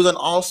Malibu and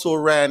also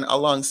ran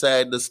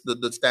alongside the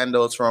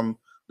standouts from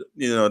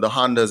the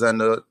Hondas and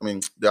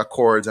the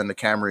Accords and the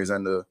Camrys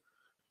and the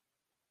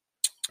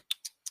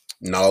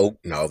now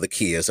the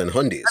Kias and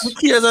Hyundais.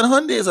 Kias and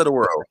Hyundais of the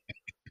world,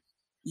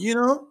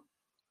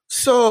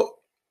 So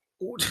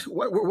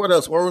what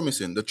else? What are we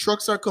missing? The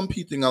trucks are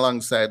competing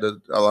alongside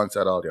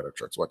all the other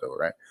trucks, whatever,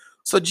 right?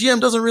 So GM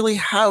doesn't really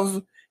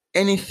have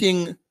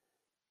anything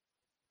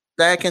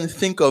that I can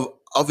think of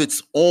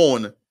its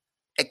own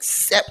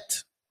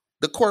except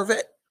the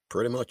Corvette.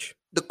 Pretty much.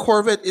 The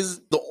Corvette is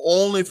the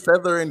only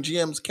feather in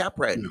GM's cap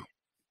right now.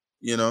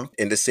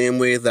 In the same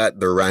way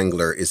that the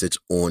Wrangler is its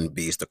own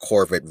beast, the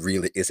Corvette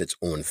really is its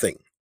own thing.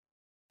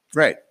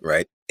 Right.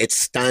 Right. It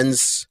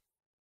stands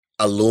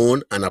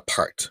alone and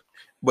apart.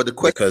 But the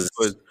question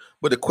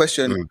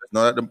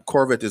now that the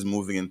Corvette is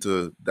moving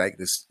into like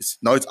this,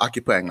 now it's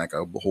occupying like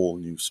a whole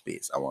new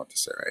space, I want to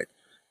say, right?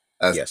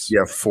 As the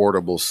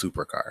affordable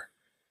supercar.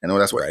 I know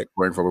that's what I was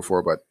going for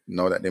before, but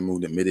now that they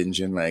moved the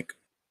mid-engine, like,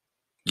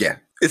 yeah,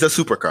 it's a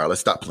supercar.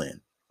 Let's stop playing,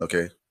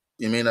 okay?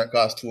 It may not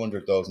cost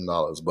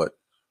 $200,000, but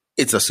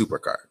it's a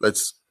supercar.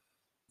 Let's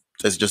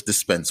just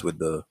dispense with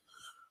the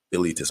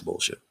elitist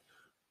bullshit.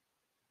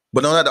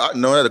 But now that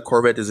the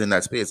Corvette is in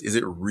that space, is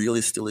it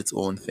really still its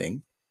own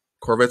thing?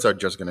 Corvettes are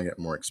just going to get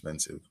more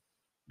expensive.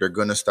 They're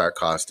going to start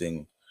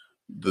costing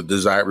the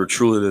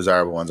truly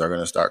desirable ones are going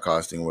to start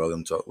costing well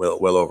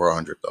over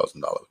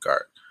 $100,000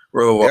 car. They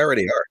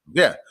already are.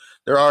 Yeah,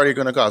 they're already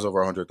going to cost over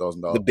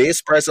 $100,000. The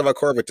base price of a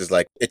Corvette is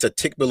it's a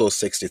tick below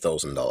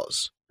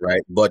 $60,000,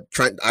 right? But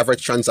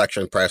average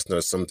transaction price now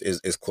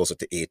is closer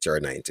to $80,000 or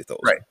 $90,000.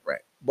 Right.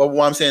 But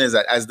what I'm saying is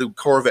that as the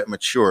Corvette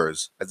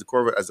matures, as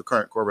the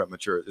current Corvette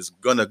matures, it's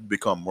gonna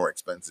become more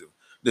expensive.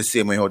 The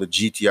same way how the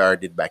GTR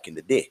did back in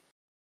the day.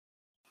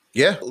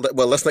 Yeah.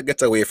 Well, let's not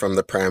get away from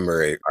the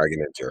primary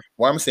argument here.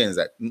 What I'm saying is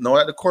that now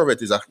that the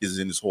Corvette is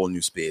in this whole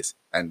new space,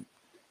 and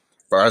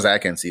as far as I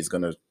can see, it's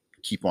gonna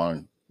keep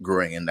on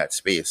growing in that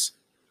space.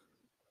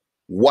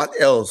 What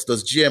else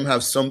does GM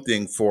have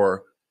something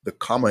for the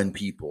common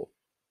people,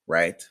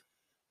 right?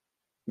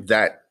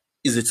 That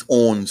is its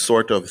own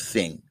sort of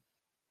thing.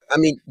 I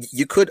mean,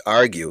 you could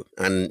argue,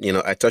 and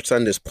I touched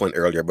on this point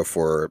earlier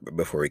before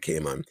we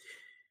came on.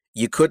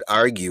 You could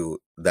argue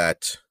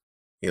that,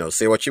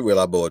 say what you will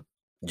about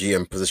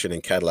GM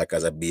positioning Cadillac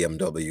as a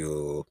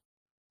BMW,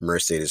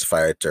 Mercedes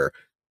fighter,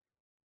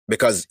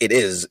 because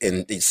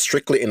it's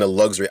strictly in the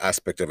luxury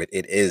aspect of it.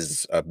 It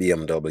is a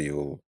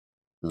BMW,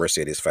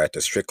 Mercedes fighter,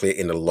 strictly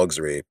in the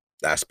luxury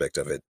aspect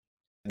of it.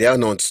 They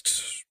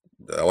announced,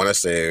 I want to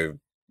say,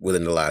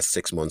 within the last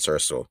 6 months or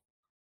so,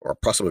 or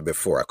possibly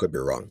before, I could be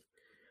wrong,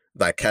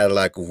 that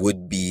Cadillac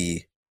would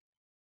be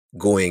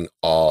going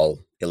all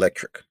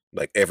electric.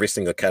 Like every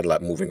single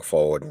Cadillac moving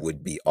forward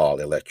would be all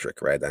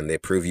electric, right? And they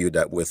previewed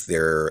that with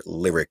their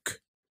Lyric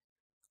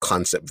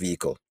concept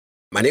vehicle.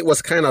 And it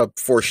was kind of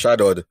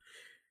foreshadowed.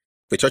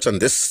 We touched on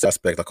this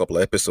aspect a couple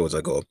of episodes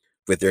ago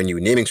with their new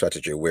naming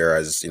strategy,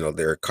 whereas,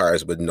 their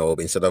cars would know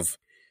instead of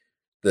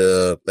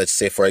let's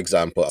say, for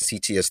example,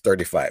 CTS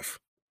 35.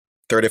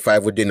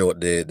 35 would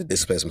denote the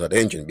displacement of the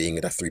engine being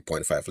at a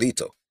 3.5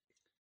 liter.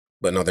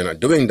 But now they're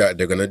not doing that.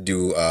 They're going to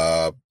do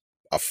a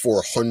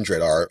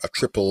 400 or a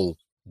triple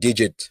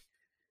digit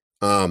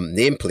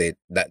nameplate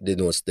that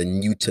denotes the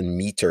Newton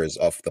meters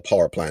of the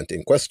power plant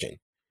in question.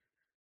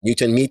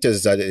 Newton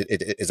meters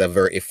it is a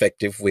very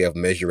effective way of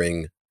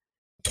measuring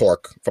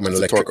torque from an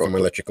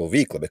electrical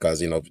vehicle, because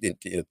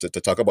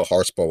to talk about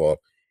horsepower,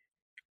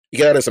 you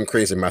get out of some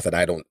crazy math that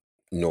I don't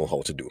know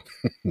how to do.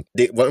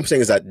 What I'm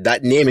saying is that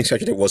naming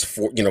strategy was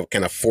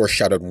kind of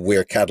foreshadowed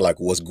where Cadillac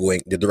was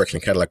going, the direction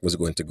Cadillac was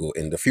going to go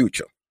in the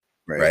future,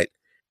 right?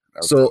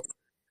 So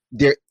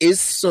there is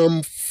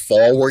some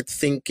forward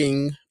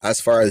thinking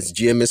as far as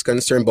GM is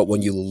concerned, but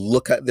when you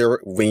look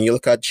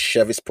at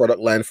Chevy's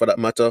product line, for that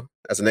matter,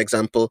 as an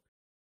example,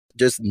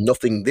 there's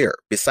nothing there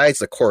besides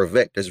the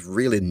Corvette. There's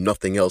really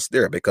nothing else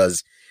there,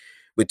 because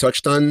we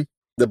touched on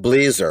the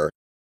Blazer,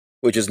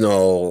 which is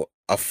now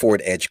a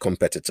Ford Edge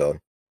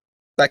competitor.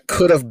 That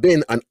could have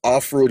been an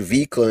off-road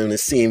vehicle in the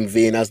same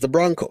vein as the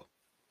Bronco.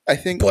 I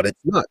think, but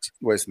it's not.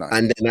 Well, it's not.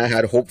 And then I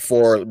had hoped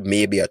for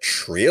maybe a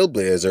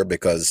Trailblazer,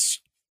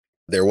 because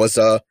there was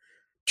a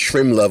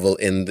trim level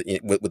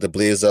with the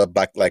Blazer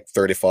back like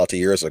 30, 40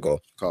 years ago.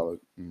 There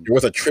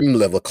was a trim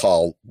level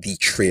called the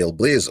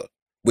Trailblazer,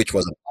 which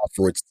was an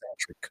off-road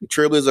centric. The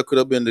Trailblazer could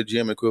have been the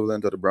GM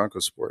equivalent of the Bronco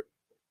Sport.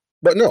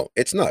 But no,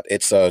 it's not.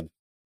 It's a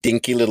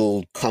dinky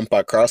little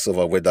compact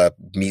crossover with a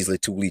measly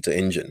 2-liter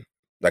engine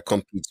that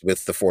competes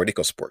with the Ford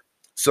EcoSport.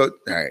 So,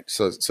 all right.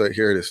 So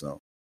here it is now.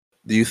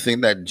 Do you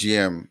think that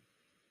GM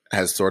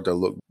has sort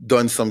of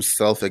done some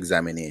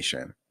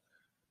self-examination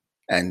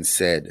and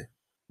said,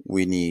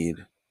 we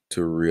need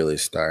to really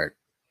start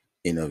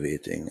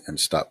innovating and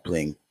stop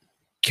playing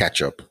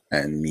catch up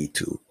and me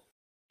too?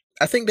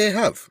 I think they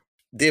have.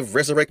 They've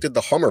resurrected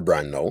the Hummer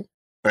brand now,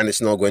 and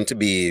it's now going to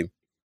be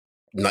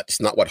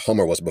it's not what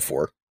Hummer was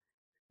before,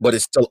 but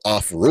it's still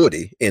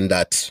off-roady in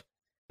that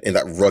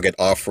rugged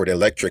off-road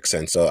electric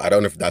sense. So I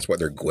don't know if that's what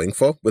they're going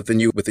for with the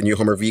new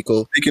Hummer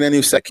vehicle. Taking a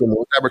new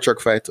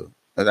Cybertruck fighter.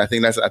 I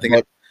think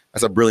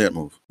that's a brilliant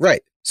move.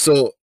 Right.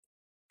 So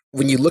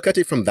when you look at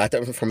it from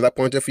that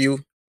point of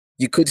view,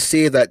 you could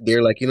say that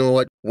they're like, you know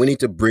what, we need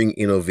to bring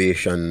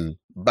innovation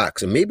back.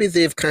 So maybe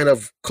they've kind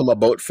of come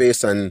about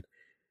face and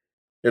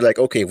they're like,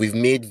 okay, we've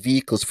made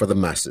vehicles for the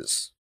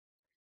masses.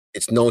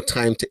 It's now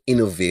time to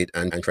innovate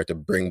and try to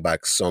bring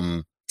back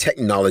some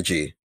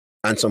technology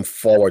and some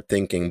forward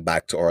thinking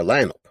back to our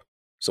lineup.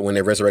 So when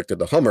they resurrected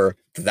the Hummer,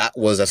 that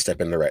was a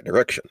step in the right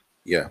direction.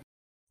 Yeah.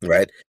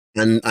 Right.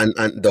 And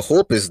the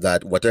hope is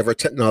that whatever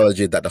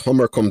technology that the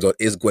Hummer comes out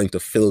is going to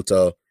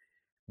filter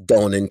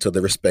down into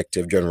the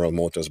respective General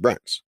Motors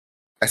brands.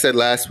 I said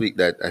last week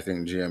that I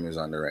think GM is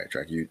on the right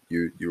track. You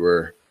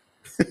were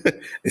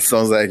it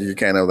sounds like you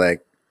kind of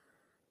like,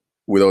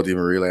 without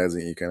even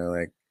realizing, you kind of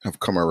like have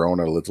come around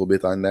a little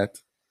bit on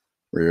that.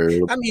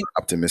 We're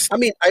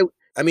optimistic.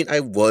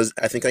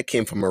 I think I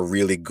came from a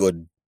really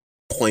good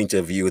point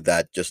of view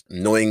that just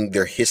knowing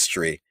their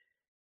history,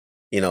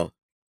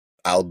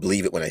 I'll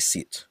believe it when I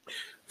see it.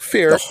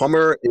 Fair. The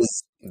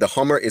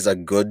Hummer is a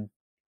good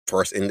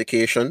first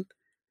indication.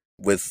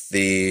 With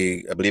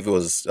I believe it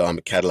was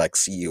Cadillac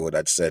CEO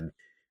that said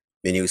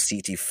the new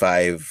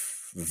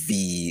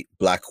CT5V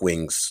Black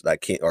Wings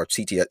that came, or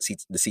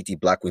the CT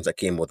Black Wings that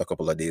came out a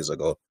couple of days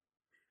ago.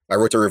 I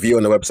wrote a review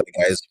on the website,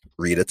 guys.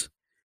 Read it.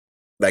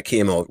 That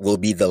came out will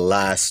be the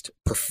last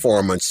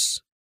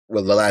the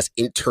last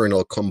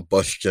internal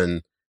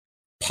combustion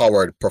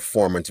powered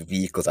performance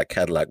vehicles that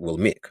Cadillac will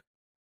make,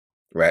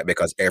 right?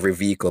 Because every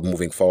vehicle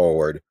moving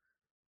forward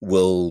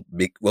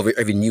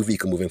every new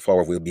vehicle moving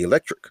forward will be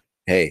electric.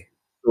 Hey,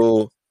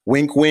 so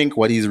wink, wink.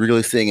 What he's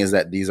really saying is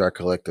that these are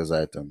collector's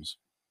items.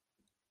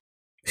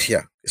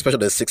 Yeah, especially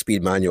the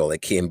 6-speed manual. They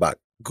came back.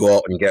 Go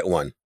out and get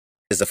one.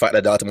 Is the fact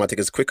that the automatic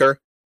is quicker?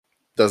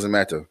 Doesn't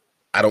matter.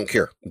 I don't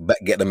care. But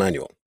get the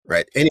manual,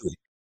 right? Anyway,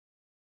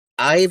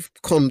 I'll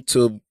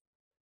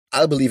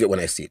believe it when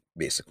I see it,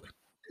 basically.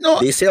 No,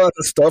 they say a lot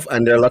of stuff,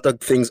 and there are a lot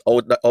of things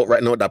out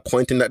right now that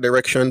point in that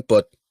direction.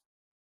 But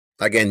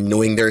again,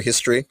 knowing their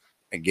history,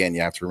 again,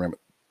 you have to remember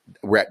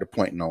we're at the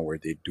point now where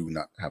they do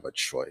not have a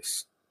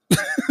choice.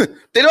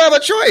 They don't have a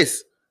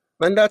choice,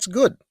 and that's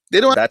good.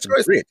 That's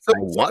great. So, I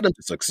want them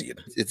to succeed.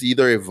 It's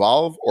either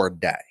evolve or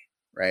die,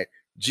 right?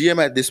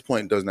 GM at this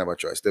point doesn't have a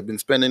choice. They've been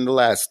spending the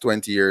last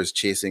 20 years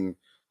chasing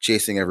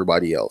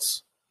everybody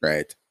else,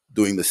 right?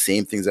 Doing the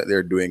same things that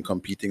they're doing,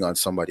 competing on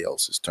somebody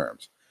else's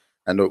terms.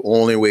 And the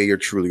only way you're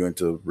truly going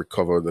to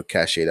recover the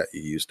cachet that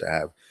you used to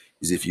have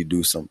is if you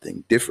do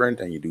something different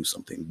and you do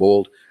something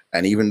bold.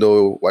 And even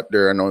though what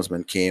their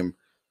announcement came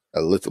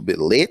a little bit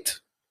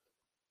late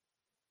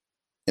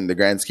in the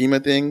grand scheme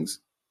of things,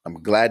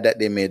 I'm glad that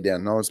they made the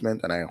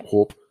announcement, and I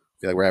hope, I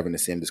feel like we're having the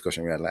same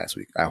discussion we had last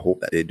week. I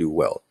hope that they do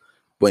well.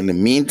 But in the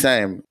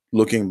meantime,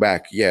 looking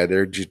back, yeah,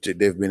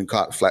 they've been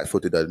caught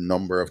flat-footed a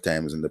number of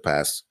times in the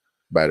past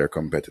by their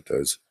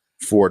competitors.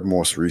 Ford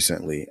most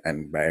recently,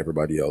 and by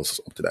everybody else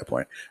up to that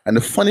point. And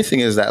the funny thing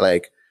is that,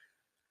 like,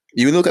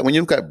 when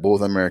you look at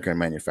both American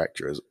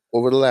manufacturers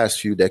over the last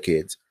few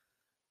decades,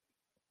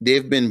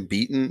 they've been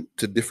beaten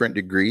to different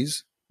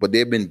degrees, but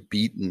they've been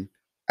beaten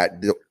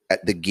at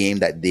the game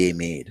that they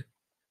made.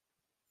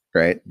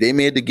 Right? They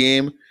made the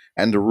game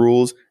and the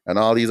rules, and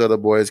all these other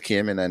boys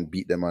came in and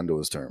beat them on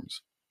those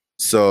terms.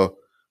 So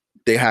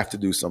they have to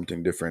do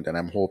something different, and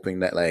I'm hoping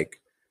that,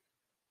 like,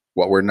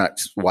 what we're not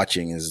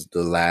watching is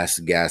the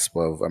last gasp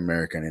of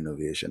American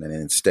innovation, and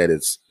instead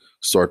it's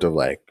sort of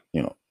like,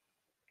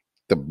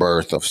 the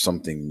birth of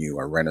something new,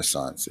 a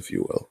renaissance, if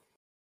you will.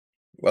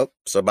 Well,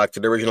 so back to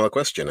the original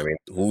question. I mean,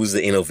 who's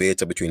the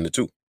innovator between the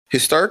two?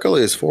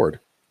 Historically, is Ford.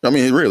 I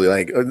mean, really,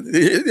 like,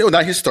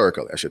 not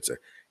historically, I should say.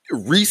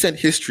 Recent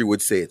history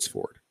would say it's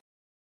Ford.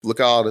 Look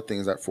at all the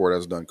things that Ford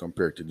has done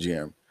compared to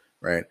GM,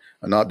 right?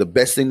 And now the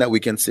best thing that we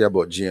can say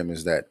about GM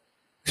is that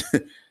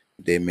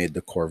they made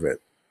the Corvette.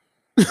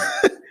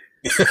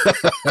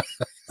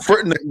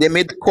 They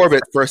made the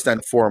Corvette first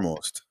and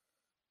foremost,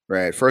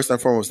 right? First and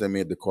foremost, they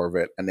made the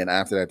Corvette, and then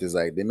after that is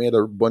like they made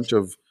a bunch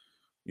of,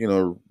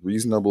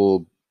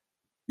 reasonable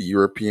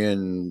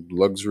European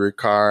luxury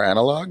car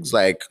analogs.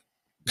 Like,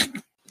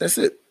 that's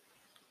it,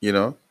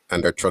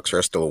 And their trucks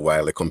are still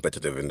wildly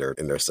competitive in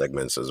their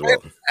segments as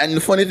well. And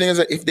the funny thing is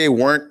that if they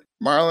weren't,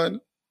 Marlon,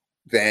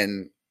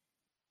 then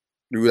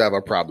we would have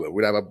a problem.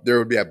 There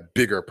would be a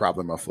bigger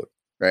problem afoot,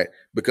 right?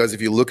 Because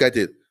if you look at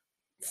it,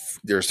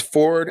 there's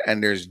Ford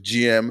and there's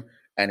GM,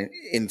 and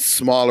in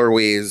smaller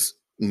ways,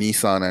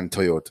 Nissan and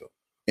Toyota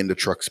in the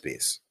truck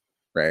space,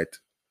 right?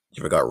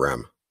 You forgot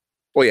Ram.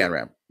 Oh yeah,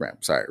 Ram.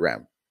 Sorry,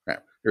 Ram.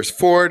 There's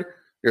Ford,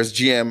 there's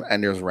GM,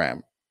 and there's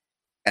Ram,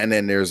 and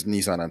then there's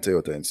Nissan and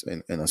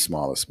Toyota in a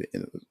smaller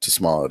to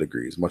smaller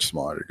degrees, much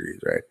smaller degrees,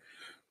 right?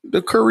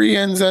 The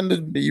Koreans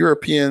and the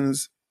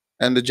Europeans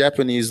and the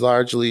Japanese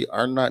largely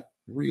are not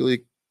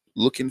really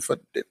looking for.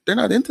 They're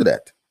not into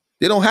that.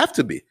 They don't have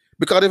to be,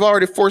 because they've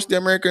already forced the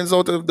Americans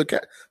out of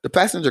the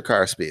passenger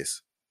car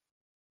space.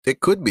 They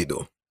could be,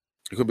 though.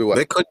 It could be what?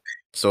 They could be.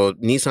 So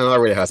Nissan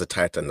already has a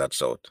Titan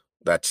that's out.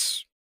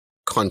 That's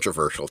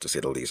controversial, to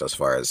say the least, as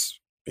far as,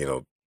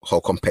 how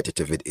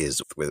competitive it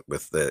is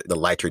with the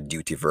lighter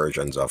duty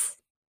versions of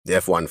the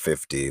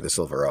F-150, the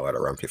Silverado at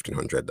around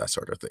 1,500, that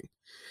sort of thing.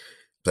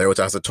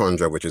 Toyota has the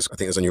Tundra, which is, I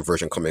think, there's a new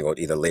version coming out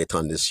either late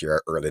on this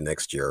year or early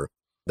next year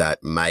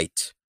that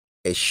might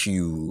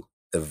eschew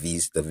the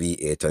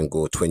V8 and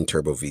go twin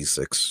turbo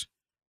V6.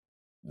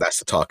 That's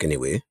the talk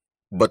anyway.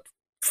 But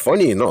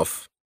funny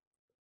enough,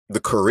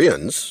 the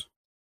Koreans,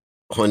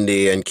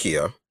 Hyundai and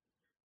Kia,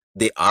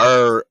 they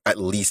are at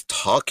least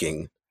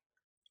talking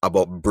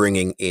about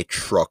bringing a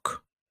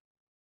truck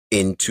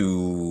bring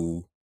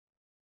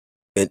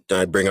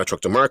a truck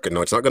to market.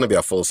 Now, it's not going to be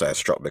a full-size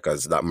truck,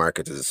 because that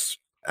market is,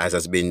 as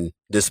has been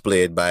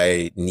displayed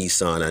by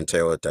Nissan and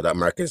Toyota, that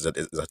market is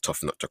a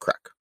tough nut to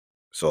crack.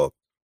 So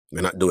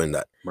we're not doing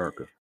that.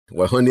 America.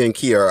 What Hyundai and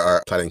Kia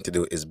are planning to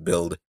do is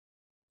build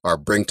or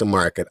bring to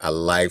market a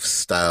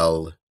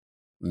lifestyle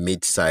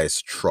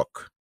mid-size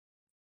truck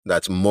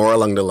that's more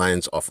along the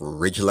lines of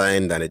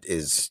Ridgeline than it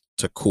is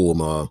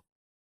Tacoma,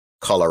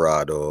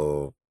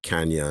 Colorado,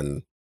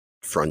 Canyon,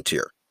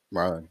 Frontier.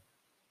 Marlon.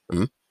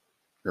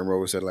 Remember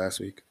what we said last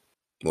week?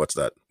 What's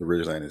that? The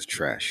Ridgeline is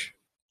trash.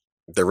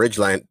 The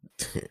Ridgeline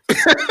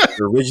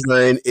the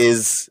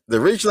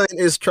Ridgeline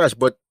is trash,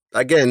 but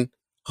again,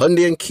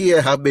 Hyundai and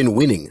Kia have been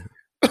winning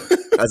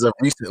as of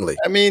recently.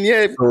 I mean,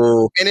 yeah,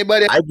 so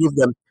anybody, I give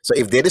them, so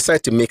if they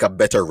decide to make a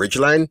better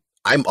Ridgeline,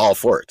 I'm all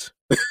for it.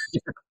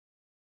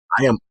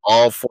 I am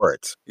all for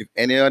it. If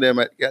any of them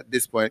at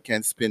this point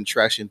can spin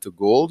trash into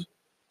gold,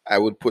 I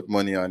would put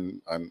money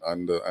on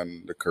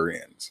the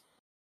Koreans.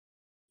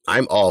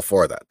 I'm all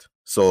for that.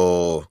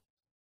 So,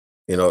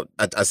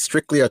 as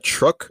strictly a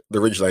truck, the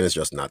Ridgeline is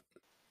just not.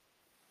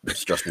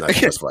 It's just not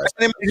as far as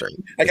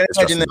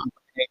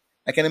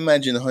I can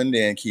imagine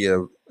Hyundai and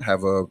Kia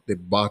they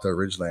bought a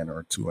Ridgeline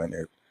or two, and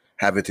they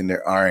have it in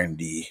their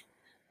R&D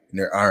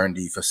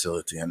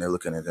facility, and they're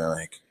looking at it, they're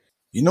like,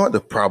 you know what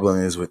the problem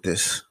is with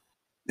this?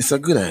 It's a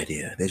good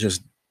idea. They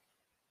just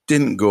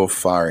didn't go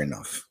far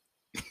enough.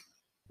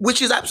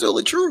 Which is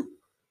absolutely true.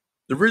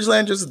 The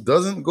Ridgeline just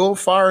doesn't go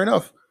far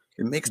enough.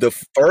 It makes the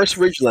first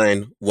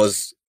Ridgeline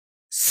was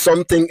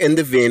something in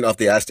the vein of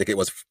the Aztek. It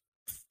was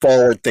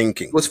forward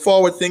thinking.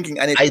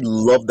 And I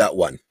love that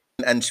one.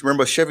 And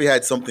remember, Chevy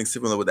had something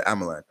similar with the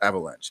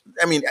Avalanche.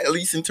 I mean, at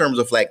least in terms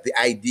of like the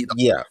idea,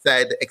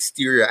 the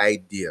exterior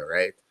idea,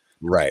 right?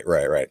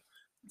 Right.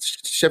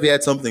 Chevy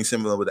had something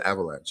similar with the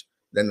Avalanche.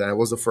 Then that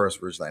was the first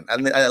Ridgeline,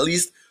 and at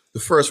least the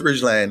first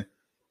Ridgeline,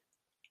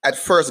 at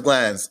first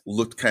glance,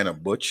 looked kind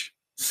of butch.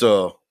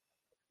 So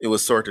it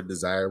was sort of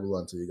desirable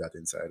until you got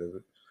inside of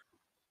it.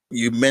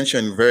 You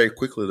mentioned very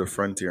quickly the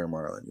Frontier,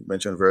 Marlon.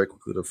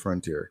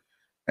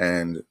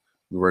 And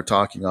we were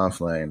talking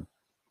offline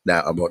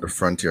that about the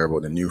Frontier,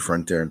 about the new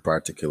Frontier in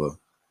particular.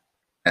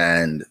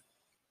 And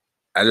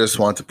I just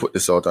want to put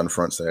this out on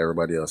front so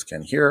everybody else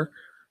can hear.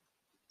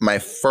 My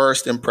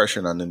first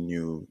impression on the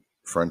new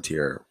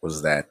Frontier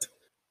was that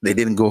they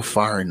didn't go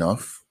far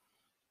enough.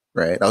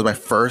 Right. That was my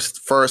first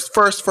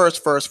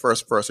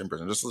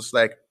impression. Just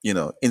like,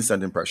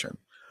 instant impression.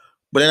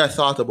 But then I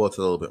thought about it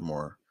a little bit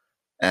more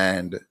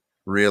and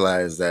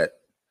realized that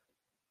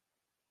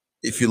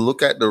if you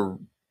look at the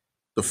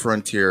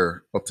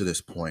Frontier up to this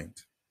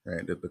point,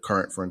 right, the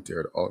current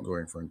Frontier, the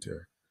outgoing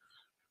Frontier,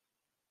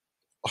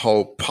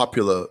 how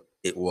popular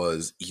it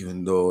was,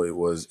 even though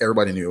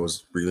everybody knew it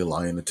was really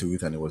long in the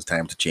tooth and it was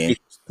time to change.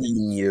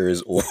 15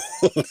 years old,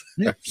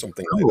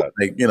 something like that.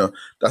 Like,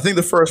 I think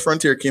the first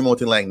Frontier came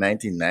out in like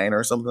 1999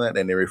 or something like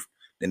that.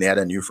 Then they had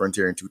a new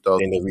Frontier in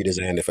 2000. And they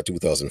redesigned it for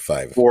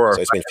 2005. So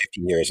it's been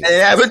 15 years. And they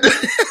haven't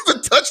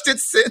touched it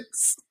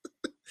since.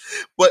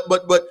 But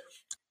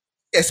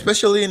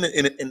especially in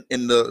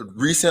the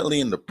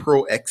recently in the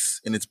Pro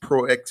X, in its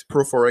Pro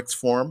 4X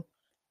form,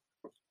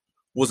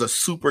 was a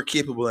super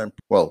capable and,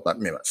 well, not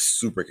maybe not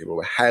super capable,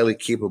 but highly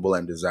capable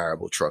and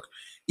desirable truck,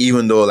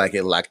 even though like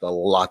it lacked a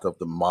lot of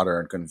the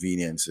modern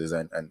conveniences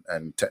and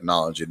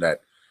technology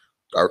that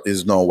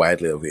is now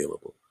widely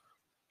available.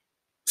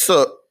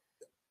 So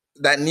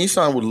that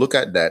Nissan would look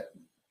at that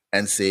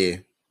and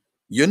say,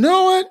 you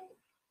know what?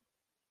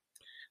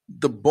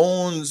 The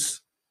bones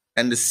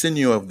and the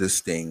sinew of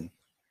this thing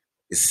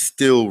is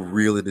still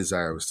really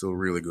desirable, still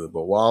really good.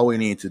 But all we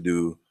need to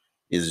do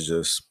is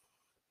just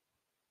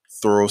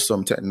throw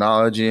some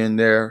technology in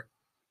there,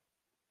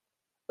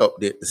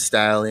 update the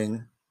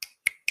styling,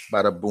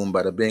 bada boom,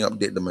 bada bing,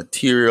 update the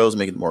materials,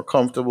 make it more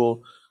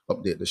comfortable,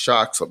 update the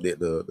shocks, update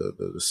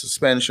the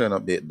suspension,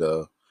 update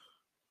the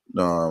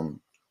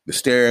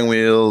steering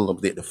wheel,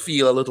 update the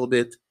feel a little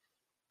bit,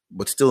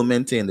 but still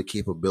maintain the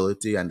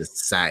capability and the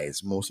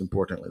size, most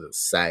importantly, the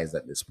size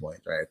at this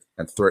point, right?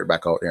 And throw it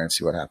back out there and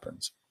see what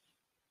happens.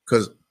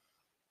 Because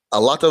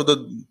a lot of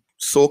the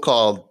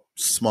so-called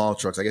small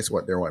trucks, I guess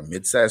they're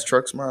mid-size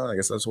trucks, man. I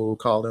guess that's what we'll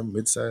call them,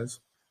 mid-size,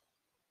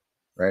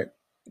 right?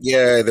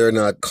 Yeah, they're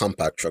not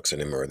compact trucks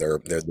anymore. They're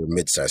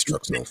mid-size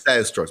trucks now.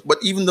 Mid-size trucks, but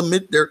even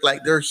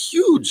they're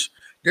huge.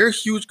 They're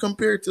huge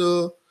compared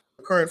to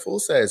current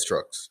full-size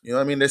trucks.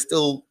 I mean, they're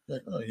still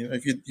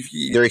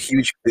they're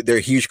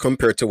huge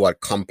compared to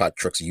what compact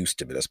trucks used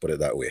to be. Let's put it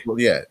that way. Well,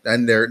 yeah,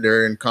 and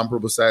they're in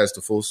comparable size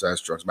to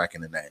full-size trucks back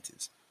in the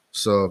 90s.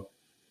 So,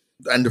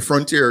 and the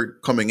Frontier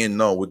coming in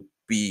now would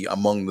be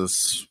among the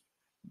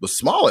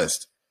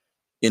smallest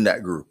in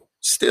that group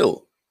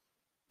still.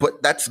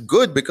 But that's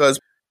good because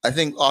I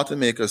think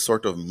automakers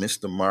sort of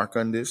missed the mark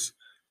on this.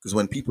 Because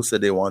when people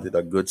said they wanted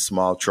a good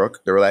small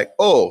truck, they were like,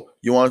 oh,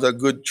 you want a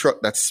good truck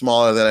that's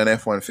smaller than an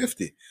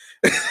F-150.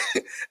 I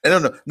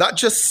don't know, not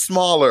just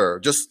smaller,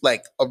 just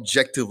like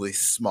objectively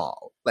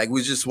small. Like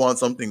we just want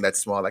something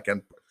that's small that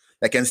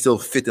can still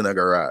fit in a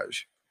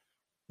garage,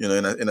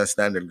 in a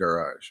standard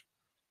garage.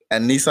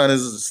 And Nissan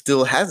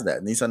still has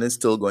that. Nissan is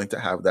still going to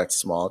have that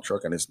small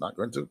truck, and it's not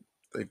going to.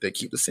 If they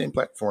keep the same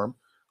platform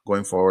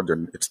going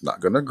forward, it's not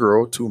going to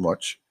grow too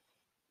much.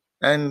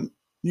 And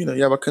you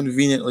have a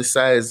conveniently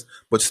sized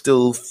but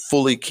still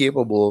fully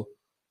capable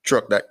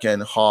truck that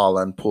can haul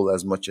and pull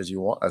as much as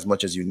you want, as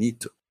much as you need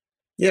to.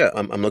 Yeah,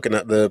 I'm looking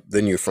at the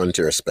new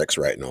Frontier specs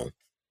right now,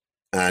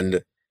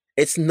 and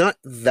it's not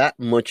that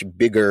much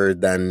bigger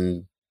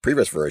than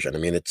previous version. I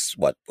mean, it's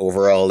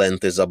overall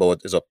length is up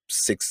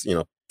 6,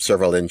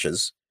 several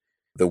inches.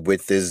 The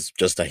width is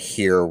just a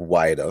hair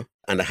wider,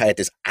 and the height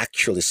is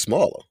actually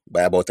smaller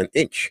by about an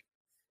inch.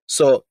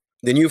 So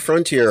the new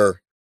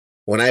Frontier,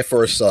 when I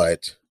first saw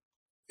it,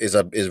 is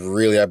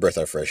really a breath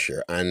of fresh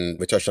air. And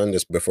we touched on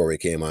this before we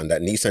came on,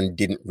 that Nissan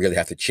didn't really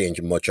have to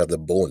change much of the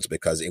bones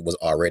because it was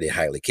already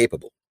highly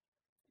capable,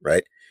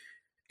 right?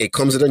 It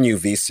comes with a new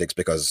V6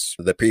 because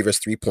the previous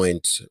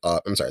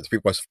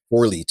 3.4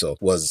 liter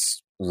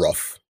was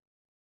rough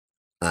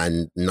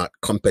and not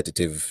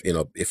competitive,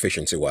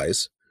 efficiency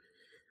wise.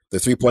 The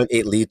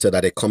 3.8 liter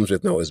that it comes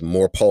with now is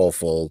more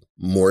powerful,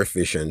 more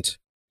efficient,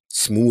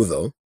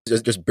 smoother.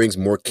 It just brings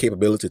more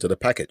capability to the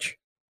package.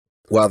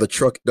 While the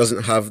truck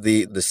doesn't have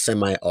the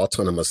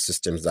semi-autonomous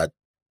systems that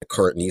the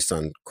current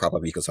Nissan crop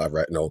of vehicles have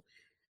right now,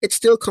 it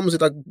still comes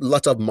with a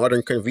lot of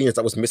modern convenience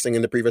that was missing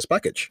in the previous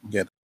package.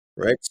 Yeah.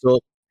 Right? So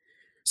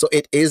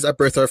it is a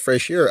breath of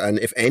fresh air. And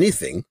if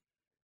anything,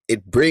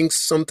 it brings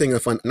something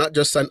of not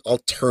just an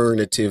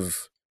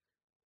alternative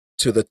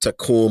to the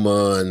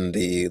Tacoma and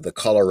the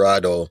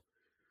Colorado.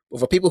 But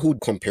for people who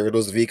compare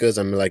those vehicles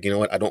and be like, you know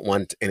what, I don't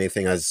want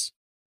anything as,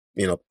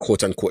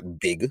 quote unquote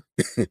big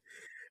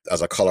as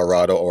a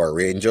Colorado or a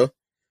Ranger,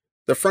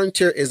 the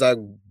Frontier is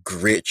a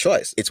great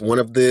choice. It's one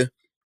of the,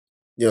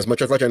 as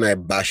much as Roger and I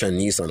bash on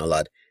Nissan a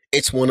lot,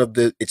 it's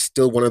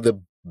still one of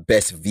the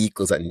best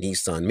vehicles that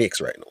Nissan makes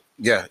right now.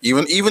 Yeah,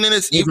 even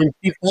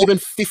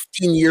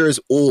 15 years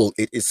old,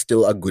 it is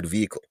still a good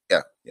vehicle.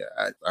 Yeah.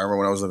 I remember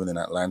when I was living in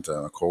Atlanta,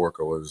 a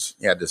coworker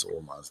he had this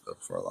old Mazda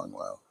for a long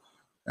while,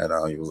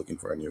 and he was looking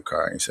for a new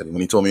car. And he said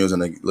when he told me he was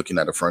looking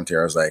at a Frontier,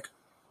 I was like,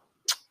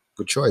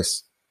 Good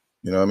choice.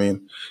 You know what I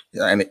mean?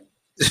 Yeah, and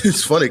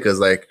it's funny because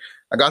like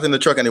I got in the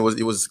truck and it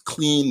was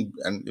clean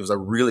and it was a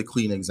really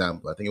clean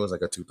example. I think it was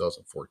like a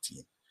 2014.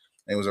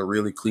 And it was a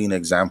really clean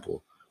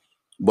example,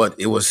 but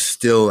it was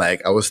still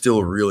like I was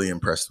still really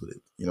impressed with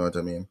it. You know what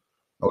I mean?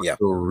 I was Yeah.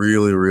 still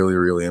really, really,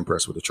 really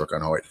impressed with the truck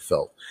and how it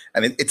felt.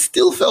 And it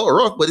still felt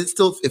rough, but it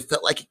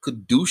felt like it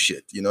could do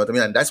shit. You know what I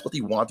mean? And that's what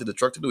he wanted the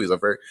truck to do.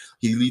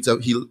 He leads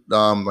up he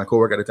my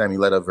coworker at the time, he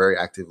led a very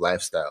active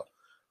lifestyle.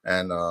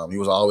 And he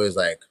was always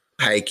like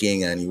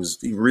hiking and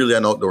he really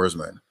an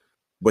outdoorsman.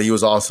 But he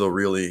was also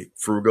really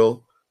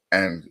frugal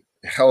and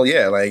hell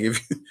yeah, like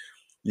if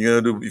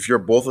if you're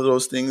both of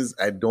those things,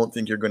 I don't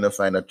think you're gonna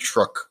find a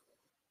truck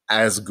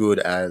as good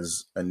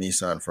as a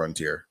Nissan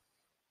Frontier,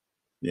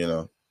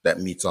 that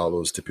meets all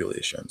those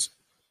stipulations.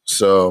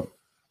 So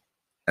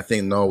I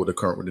think now with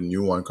the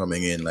new one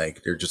coming in,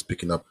 like they're just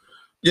picking up,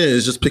 yeah,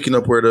 it's just picking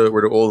up where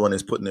the old one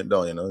is putting it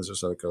down. It's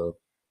just like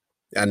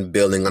And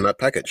building on that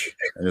package.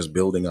 and just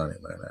building on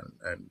it, man.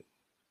 And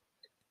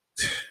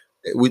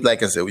we,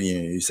 like I said,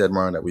 you said,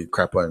 Marlon, that we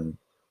crap on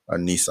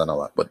Nissan a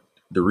lot, but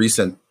the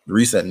recent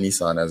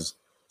Nissan has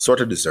sort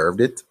of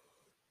deserved it.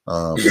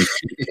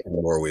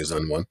 More ways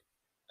than one.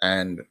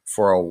 And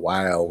for a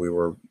while,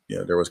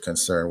 there was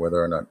concern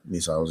whether or not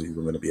Nissan was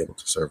even going to be able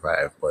to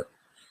survive. But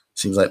it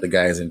seems like the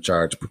guys in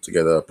charge put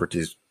together a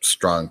pretty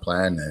strong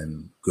plan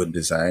and good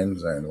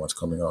designs. And what's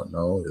coming out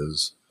now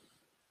is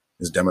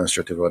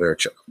demonstrative of their.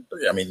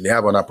 I mean, they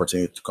have an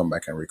opportunity to come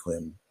back and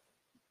reclaim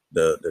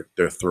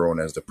their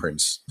throne as the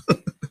prince.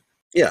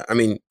 Yeah, I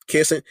mean,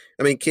 case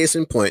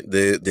in point,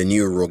 the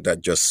new Rogue that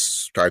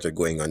just started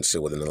going on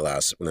sale within the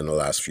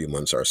last few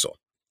months or so,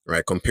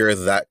 right? Compare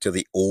that to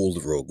the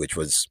old Rogue, which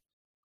was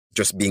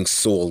just being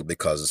sold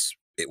because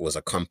it was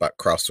a compact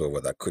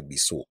crossover that could be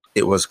sold.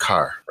 It was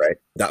car, right?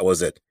 That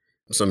was it.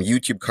 Some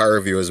YouTube car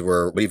reviewers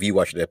were, but if you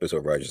watched the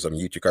episode, Roger, some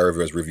YouTube car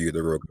reviewers reviewed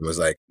the Rogue and was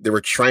like, they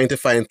were trying to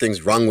find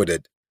things wrong with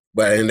it,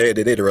 but in the end of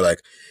the day, they were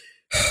like,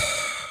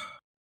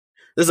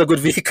 this is a good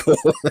vehicle.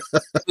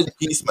 Savage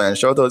Geese, man.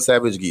 Shout out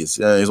Savage Geese.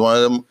 Yeah, he's one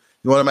of them.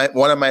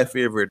 One of my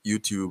favorite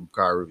YouTube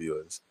car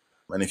reviewers.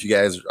 And if you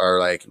guys are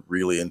like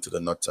really into the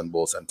nuts and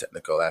bolts and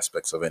technical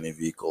aspects of any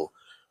vehicle,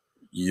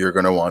 you're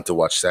gonna want to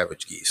watch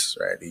Savage Geese,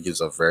 right? They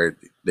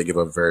give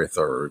a very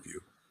thorough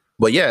review.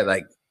 But yeah,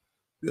 like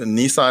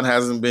Nissan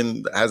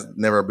has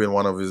never been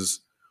one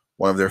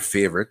of their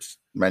favorite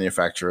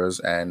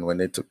manufacturers. And when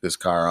they took this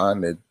car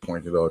on, they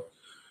pointed out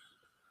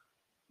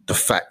the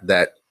fact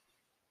that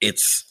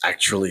it's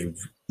actually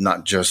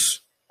not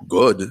just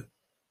good,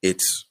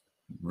 it's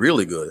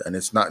really good. And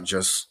it's not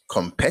just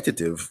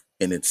competitive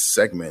in its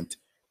segment,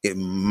 it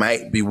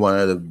might be one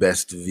of the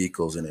best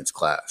vehicles in its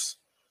class.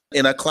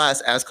 In a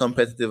class as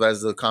competitive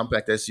as the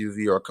compact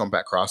SUV or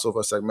compact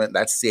crossover segment,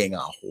 that's saying a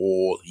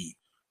whole heap,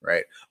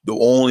 right? The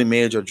only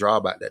major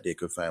drawback that they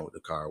could find with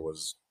the car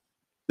was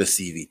the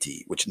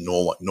CVT, which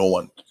no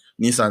one,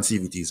 Nissan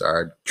CVTs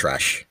are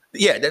trash.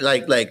 Yeah, they're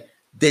like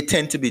they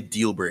tend to be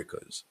deal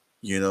breakers.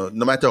 No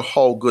matter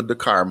how good the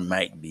car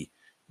might be,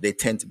 they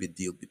tend to be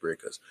deal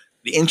breakers.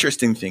 The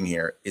interesting thing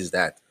here is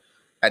that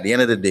at the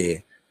end of the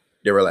day,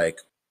 they were like,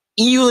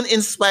 even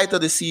in spite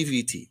of the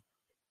CVT,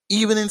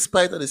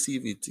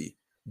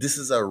 this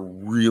is a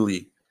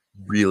really,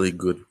 really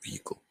good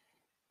vehicle,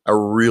 a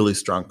really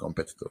strong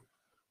competitor,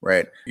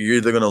 right? You're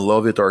either gonna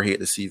love it or hate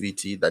the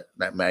CVT.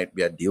 That might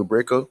be a deal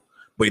breaker,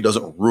 but it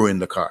doesn't ruin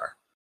the car.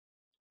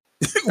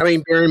 I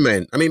mean, bear in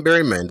mind,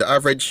 the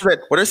average.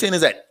 What they're saying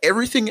is that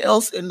everything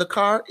else in the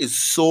car is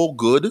so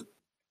good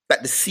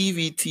that the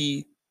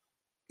CVT,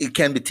 it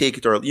can be take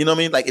it or, you know what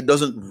I mean? Like it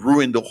doesn't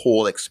ruin the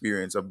whole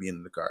experience of being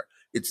in the car.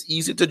 It's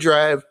easy to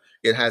drive.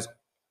 It has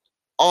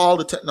all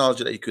the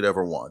technology that you could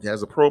ever want. It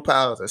has a Pro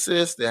Pilot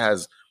Assist. It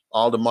has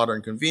all the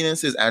modern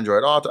conveniences,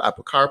 Android Auto,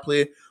 Apple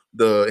CarPlay.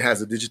 It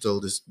has a digital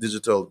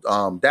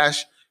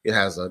dash. It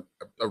has a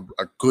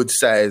good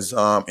size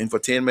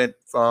infotainment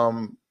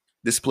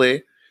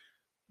display.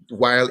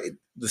 While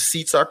the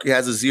seats it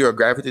has a zero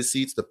gravity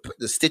seats.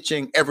 The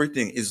stitching,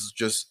 everything is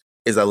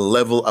a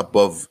level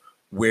above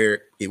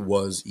where it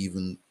was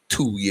even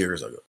 2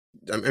 years ago.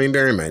 I mean,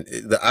 bear in mind,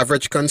 the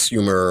average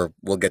consumer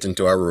will get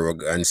into a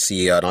Rogue and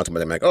see an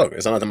automatic, like, oh,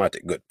 it's an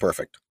automatic, good,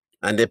 perfect.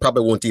 And they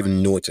probably won't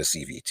even know it's a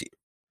CVT,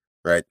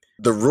 right?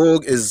 The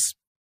Rogue is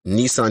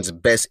Nissan's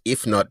best,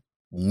 if not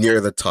near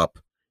the top,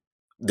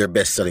 their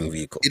best-selling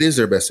vehicle. It is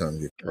their best-selling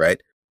vehicle.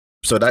 Right?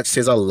 So that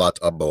says a lot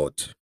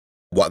about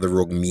what the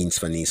Rogue means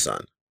for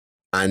Nissan.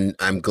 And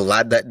I'm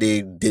glad that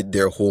they did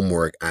their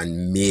homework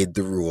and made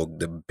the Rogue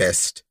the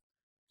best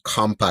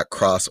compact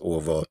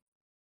crossover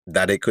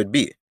that it could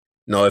be.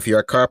 Now, if you're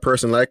a car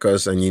person like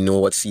us and you know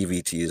what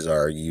CVTs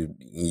are,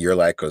 you're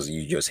like us,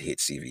 you just hate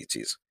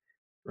CVTs,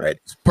 right?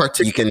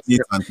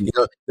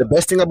 The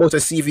best thing about a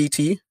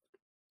CVT,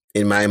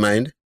 in my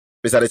mind,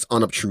 is that it's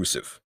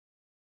unobtrusive.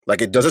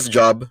 Like it does its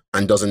job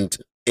and doesn't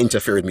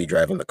interfere with me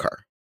driving the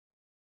car.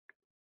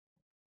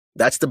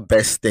 That's the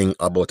best thing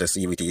about a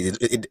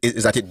CVT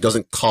is that it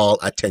doesn't call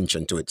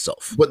attention to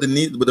itself. But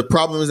the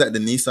problem is that the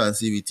Nissan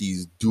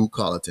CVTs do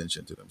call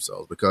attention to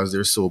themselves because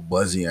they're so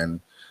buzzy and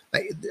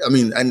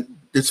and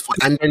it's funny.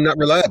 And they're not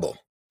reliable.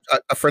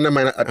 A friend of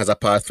mine has a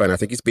Pathfinder. I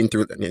think he's been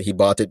through. He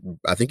bought it.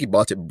 I think he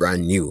bought it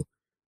brand new,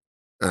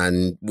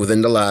 and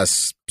within the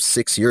last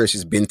 6 years,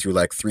 he's been through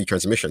like 3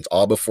 transmissions,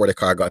 all before the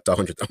car got to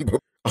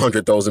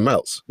 100,000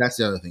 miles. That's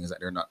the other thing is that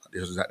they're not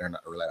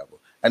reliable.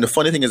 And the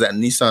funny thing is that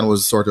Nissan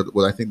was sort of,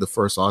 well, I think the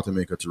first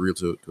automaker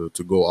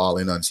to go all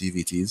in on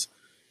CVTs.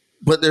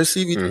 But their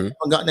CVTs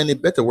haven't gotten any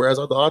better. Whereas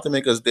other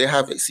automakers, they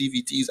have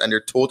CVTs and they're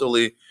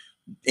totally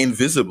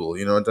invisible.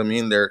 You know what I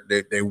mean?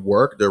 They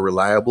work, they're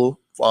reliable,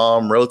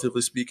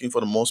 relatively speaking,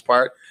 for the most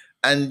part.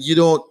 And you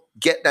don't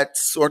get that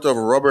sort of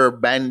rubber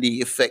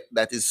bandy effect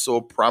that is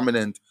so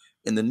prominent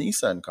in the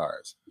Nissan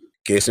cars.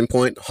 Case in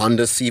point,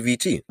 Honda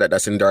CVT,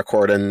 that's in their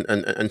Accord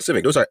and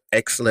Civic. Those are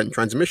excellent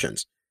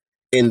transmissions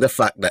in the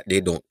fact that they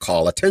don't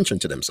call attention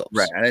to themselves.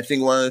 Right. And I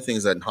think one of the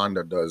things that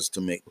Honda does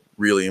to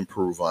really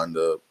improve on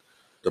the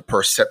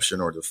perception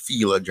or the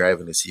feel of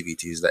driving the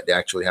CVT is that they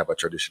actually have a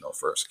traditional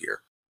first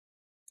gear.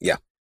 Yeah.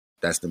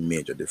 That's the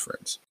major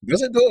difference.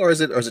 Is it though, or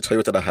is it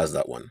Toyota that has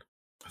that one?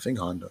 I think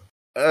Honda.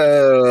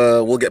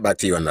 We'll get back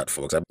to you on that,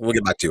 folks. We'll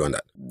get back to you on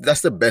that.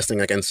 That's the best thing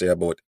I can say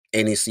about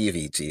any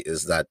CVT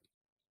is that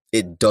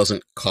it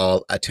doesn't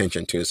call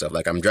attention to itself.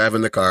 Like, I'm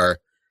driving the car,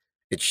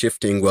 it's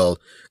shifting well.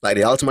 Like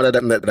the Altima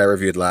that I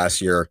reviewed last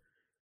year,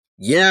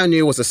 yeah, I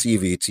knew it was a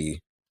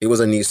CVT. It was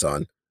a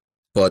Nissan,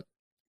 but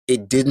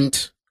it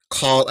didn't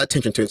call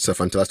attention to itself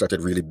until I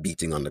started really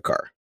beating on the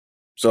car.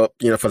 So,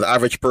 for the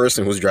average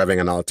person who's driving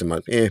an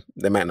Altima,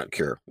 they might not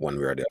care one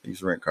way or the other. I used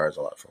to rent cars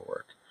a lot for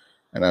work.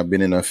 And I've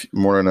been in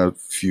more than a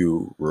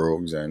few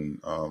Rogues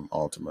and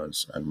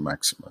Altimas and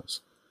Maximas.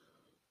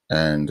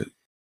 And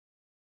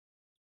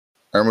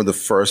I remember the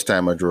first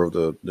time I drove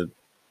the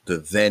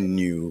then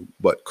new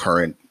but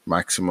current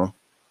Maxima,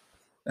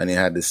 and it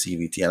had the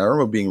CVT. And I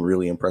remember being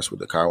really impressed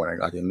with the car when I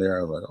got in there.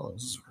 I was like, "Oh,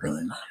 this is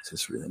really nice.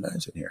 It's really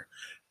nice in here."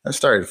 I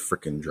started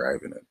freaking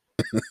driving it.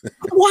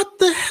 What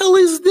the hell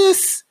is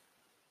this?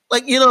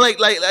 Like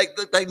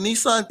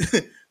Nissan,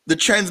 the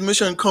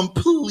transmission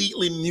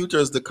completely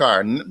neuters the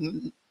car.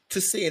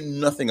 To say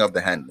nothing of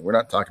the handling. We're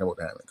not talking about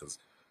the handling,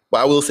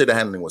 but I will say the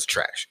handling was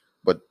trash.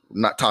 But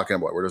we're not talking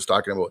about. We're just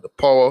talking about the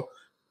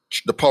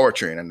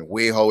powertrain and the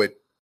way how it.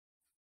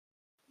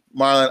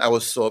 Marlon, I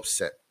was so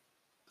upset.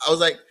 I was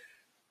like,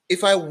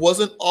 if I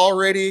wasn't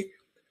already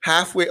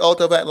halfway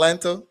out of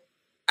Atlanta,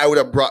 I would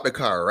have brought the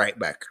car right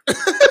back.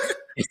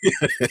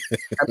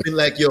 I've been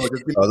like, yo,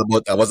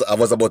 I was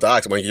about to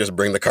ask when you just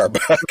bring the car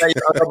back. I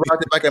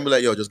brought it back and be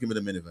like, yo, just give me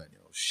the minivan. Yo,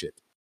 shit.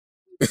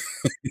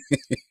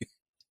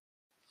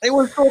 It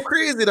was so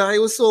crazy, though. It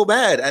was so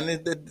bad.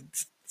 And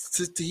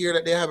to hear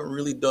that they haven't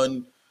really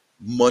done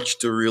much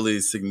to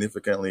really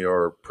significantly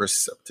or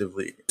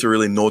perceptively to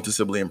really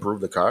noticeably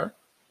improve the car,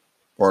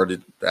 or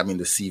the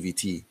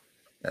CVT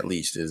at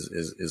least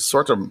is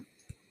sort of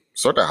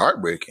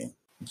heartbreaking.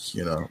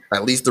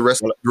 At least the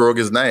rest of the Rogue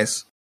is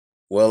nice.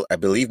 Well, I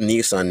believe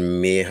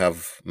Nissan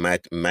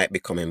might be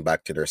coming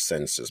back to their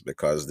senses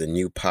because the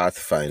new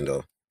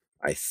Pathfinder,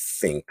 I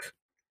think,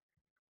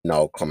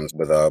 now comes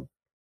with a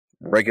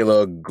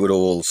regular good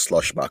old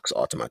slushbox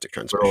automatic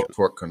transmission.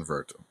 Torque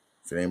converter.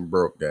 If it ain't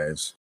broke,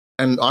 guys.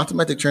 And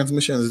automatic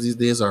transmissions these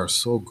days are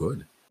so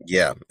good.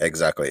 Yeah,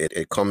 exactly.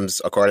 It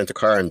comes, according to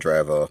Car and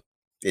Driver,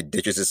 it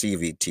ditches the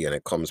CVT and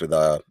it comes with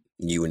a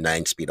new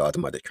 9-speed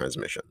automatic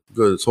transmission.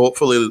 Good. So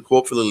hopefully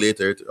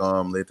later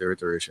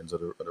iterations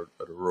of the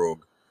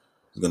Rogue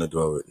is gonna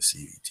do it with the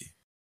CVT.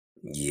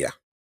 Yeah.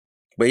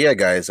 But yeah,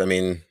 guys,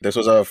 this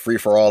was a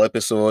free-for-all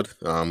episode.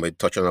 We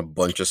touched on a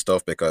bunch of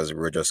stuff because we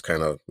were just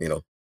kind of,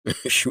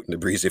 shooting the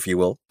breeze, if you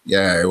will.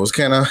 Yeah, it was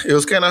kind of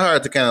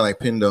hard to kind of like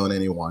pin down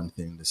any one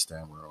thing this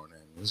time around.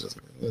 And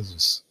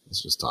let's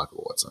just talk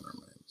about what's on our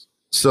minds.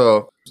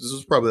 So this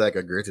was probably like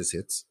a greatest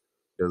hits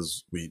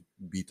because we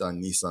beat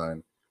on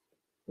Nissan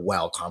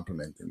while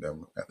complimenting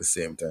them at the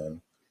same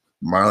time.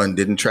 Marlon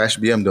didn't trash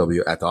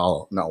BMW at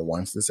all, not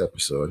once this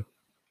episode.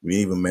 We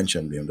didn't even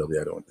mention BMW,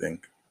 I don't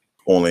think.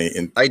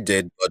 I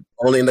did, but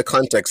only in the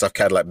context of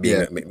Cadillac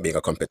being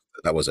a competitor.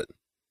 That was it.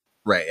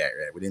 Right.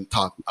 We didn't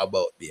talk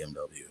about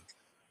BMW.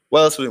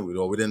 What else we didn't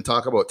do? We didn't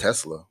talk about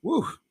Tesla.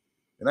 Woo. Isn't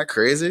that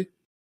crazy?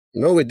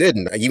 No, we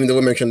didn't. Even though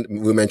we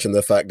mentioned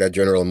the fact that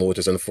General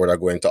Motors and Ford are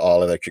going to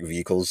all electric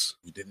vehicles.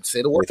 We didn't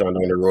say the word. Down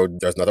the road,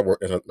 there's not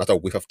a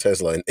whiff of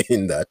Tesla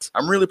in that.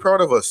 I'm really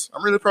proud of us.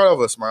 Man. We're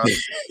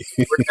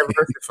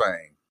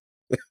diversifying.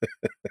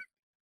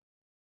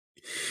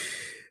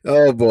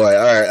 Oh boy!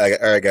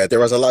 All right, guys. There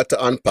was a lot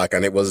to unpack,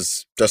 and it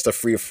was just a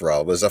free for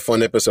all. It was a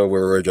fun episode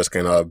where we were just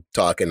kind of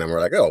talking, and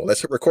we're like, "Oh,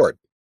 let's hit record."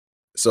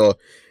 So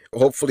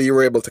hopefully, you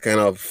were able to kind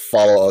of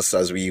follow us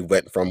as we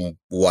went from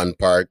one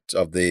part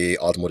of the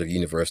automotive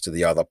universe to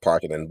the other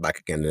part, and then back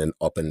again, and then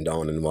up and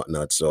down and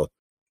whatnot. So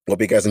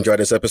hope you guys enjoyed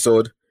this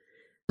episode.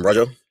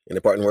 Roger,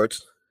 any parting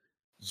words?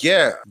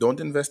 Yeah,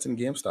 don't invest in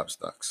GameStop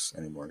stocks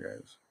anymore,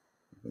 guys.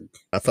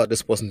 I thought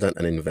this wasn't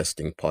an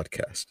investing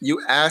podcast.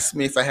 You asked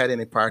me if I had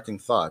any parting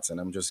thoughts, and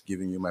I'm just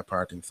giving you my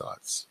parting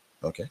thoughts.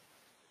 Okay.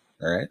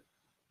 All right.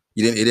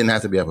 You didn't. It didn't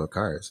have to be about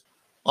cars.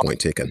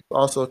 Point taken.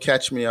 Also,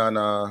 catch me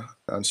on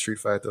Street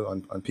Fighter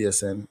on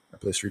PSN. I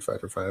play Street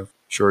Fighter 5.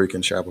 Sure, you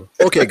can shabble.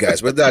 Okay,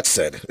 guys. With that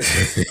said,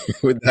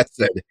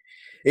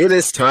 it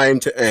is time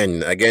to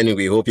end. Again,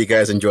 we hope you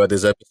guys enjoyed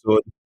this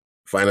episode.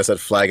 Find us at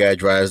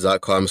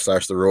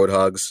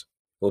flyguydrives.com/theroadhogs.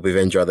 Hope you've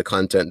enjoyed the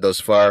content thus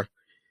far,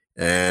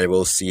 and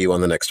we'll see you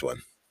on the next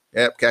one.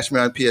 Yep. Catch me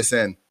on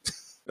PSN.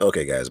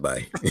 Okay, guys.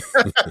 Bye.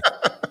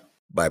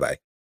 Bye-bye.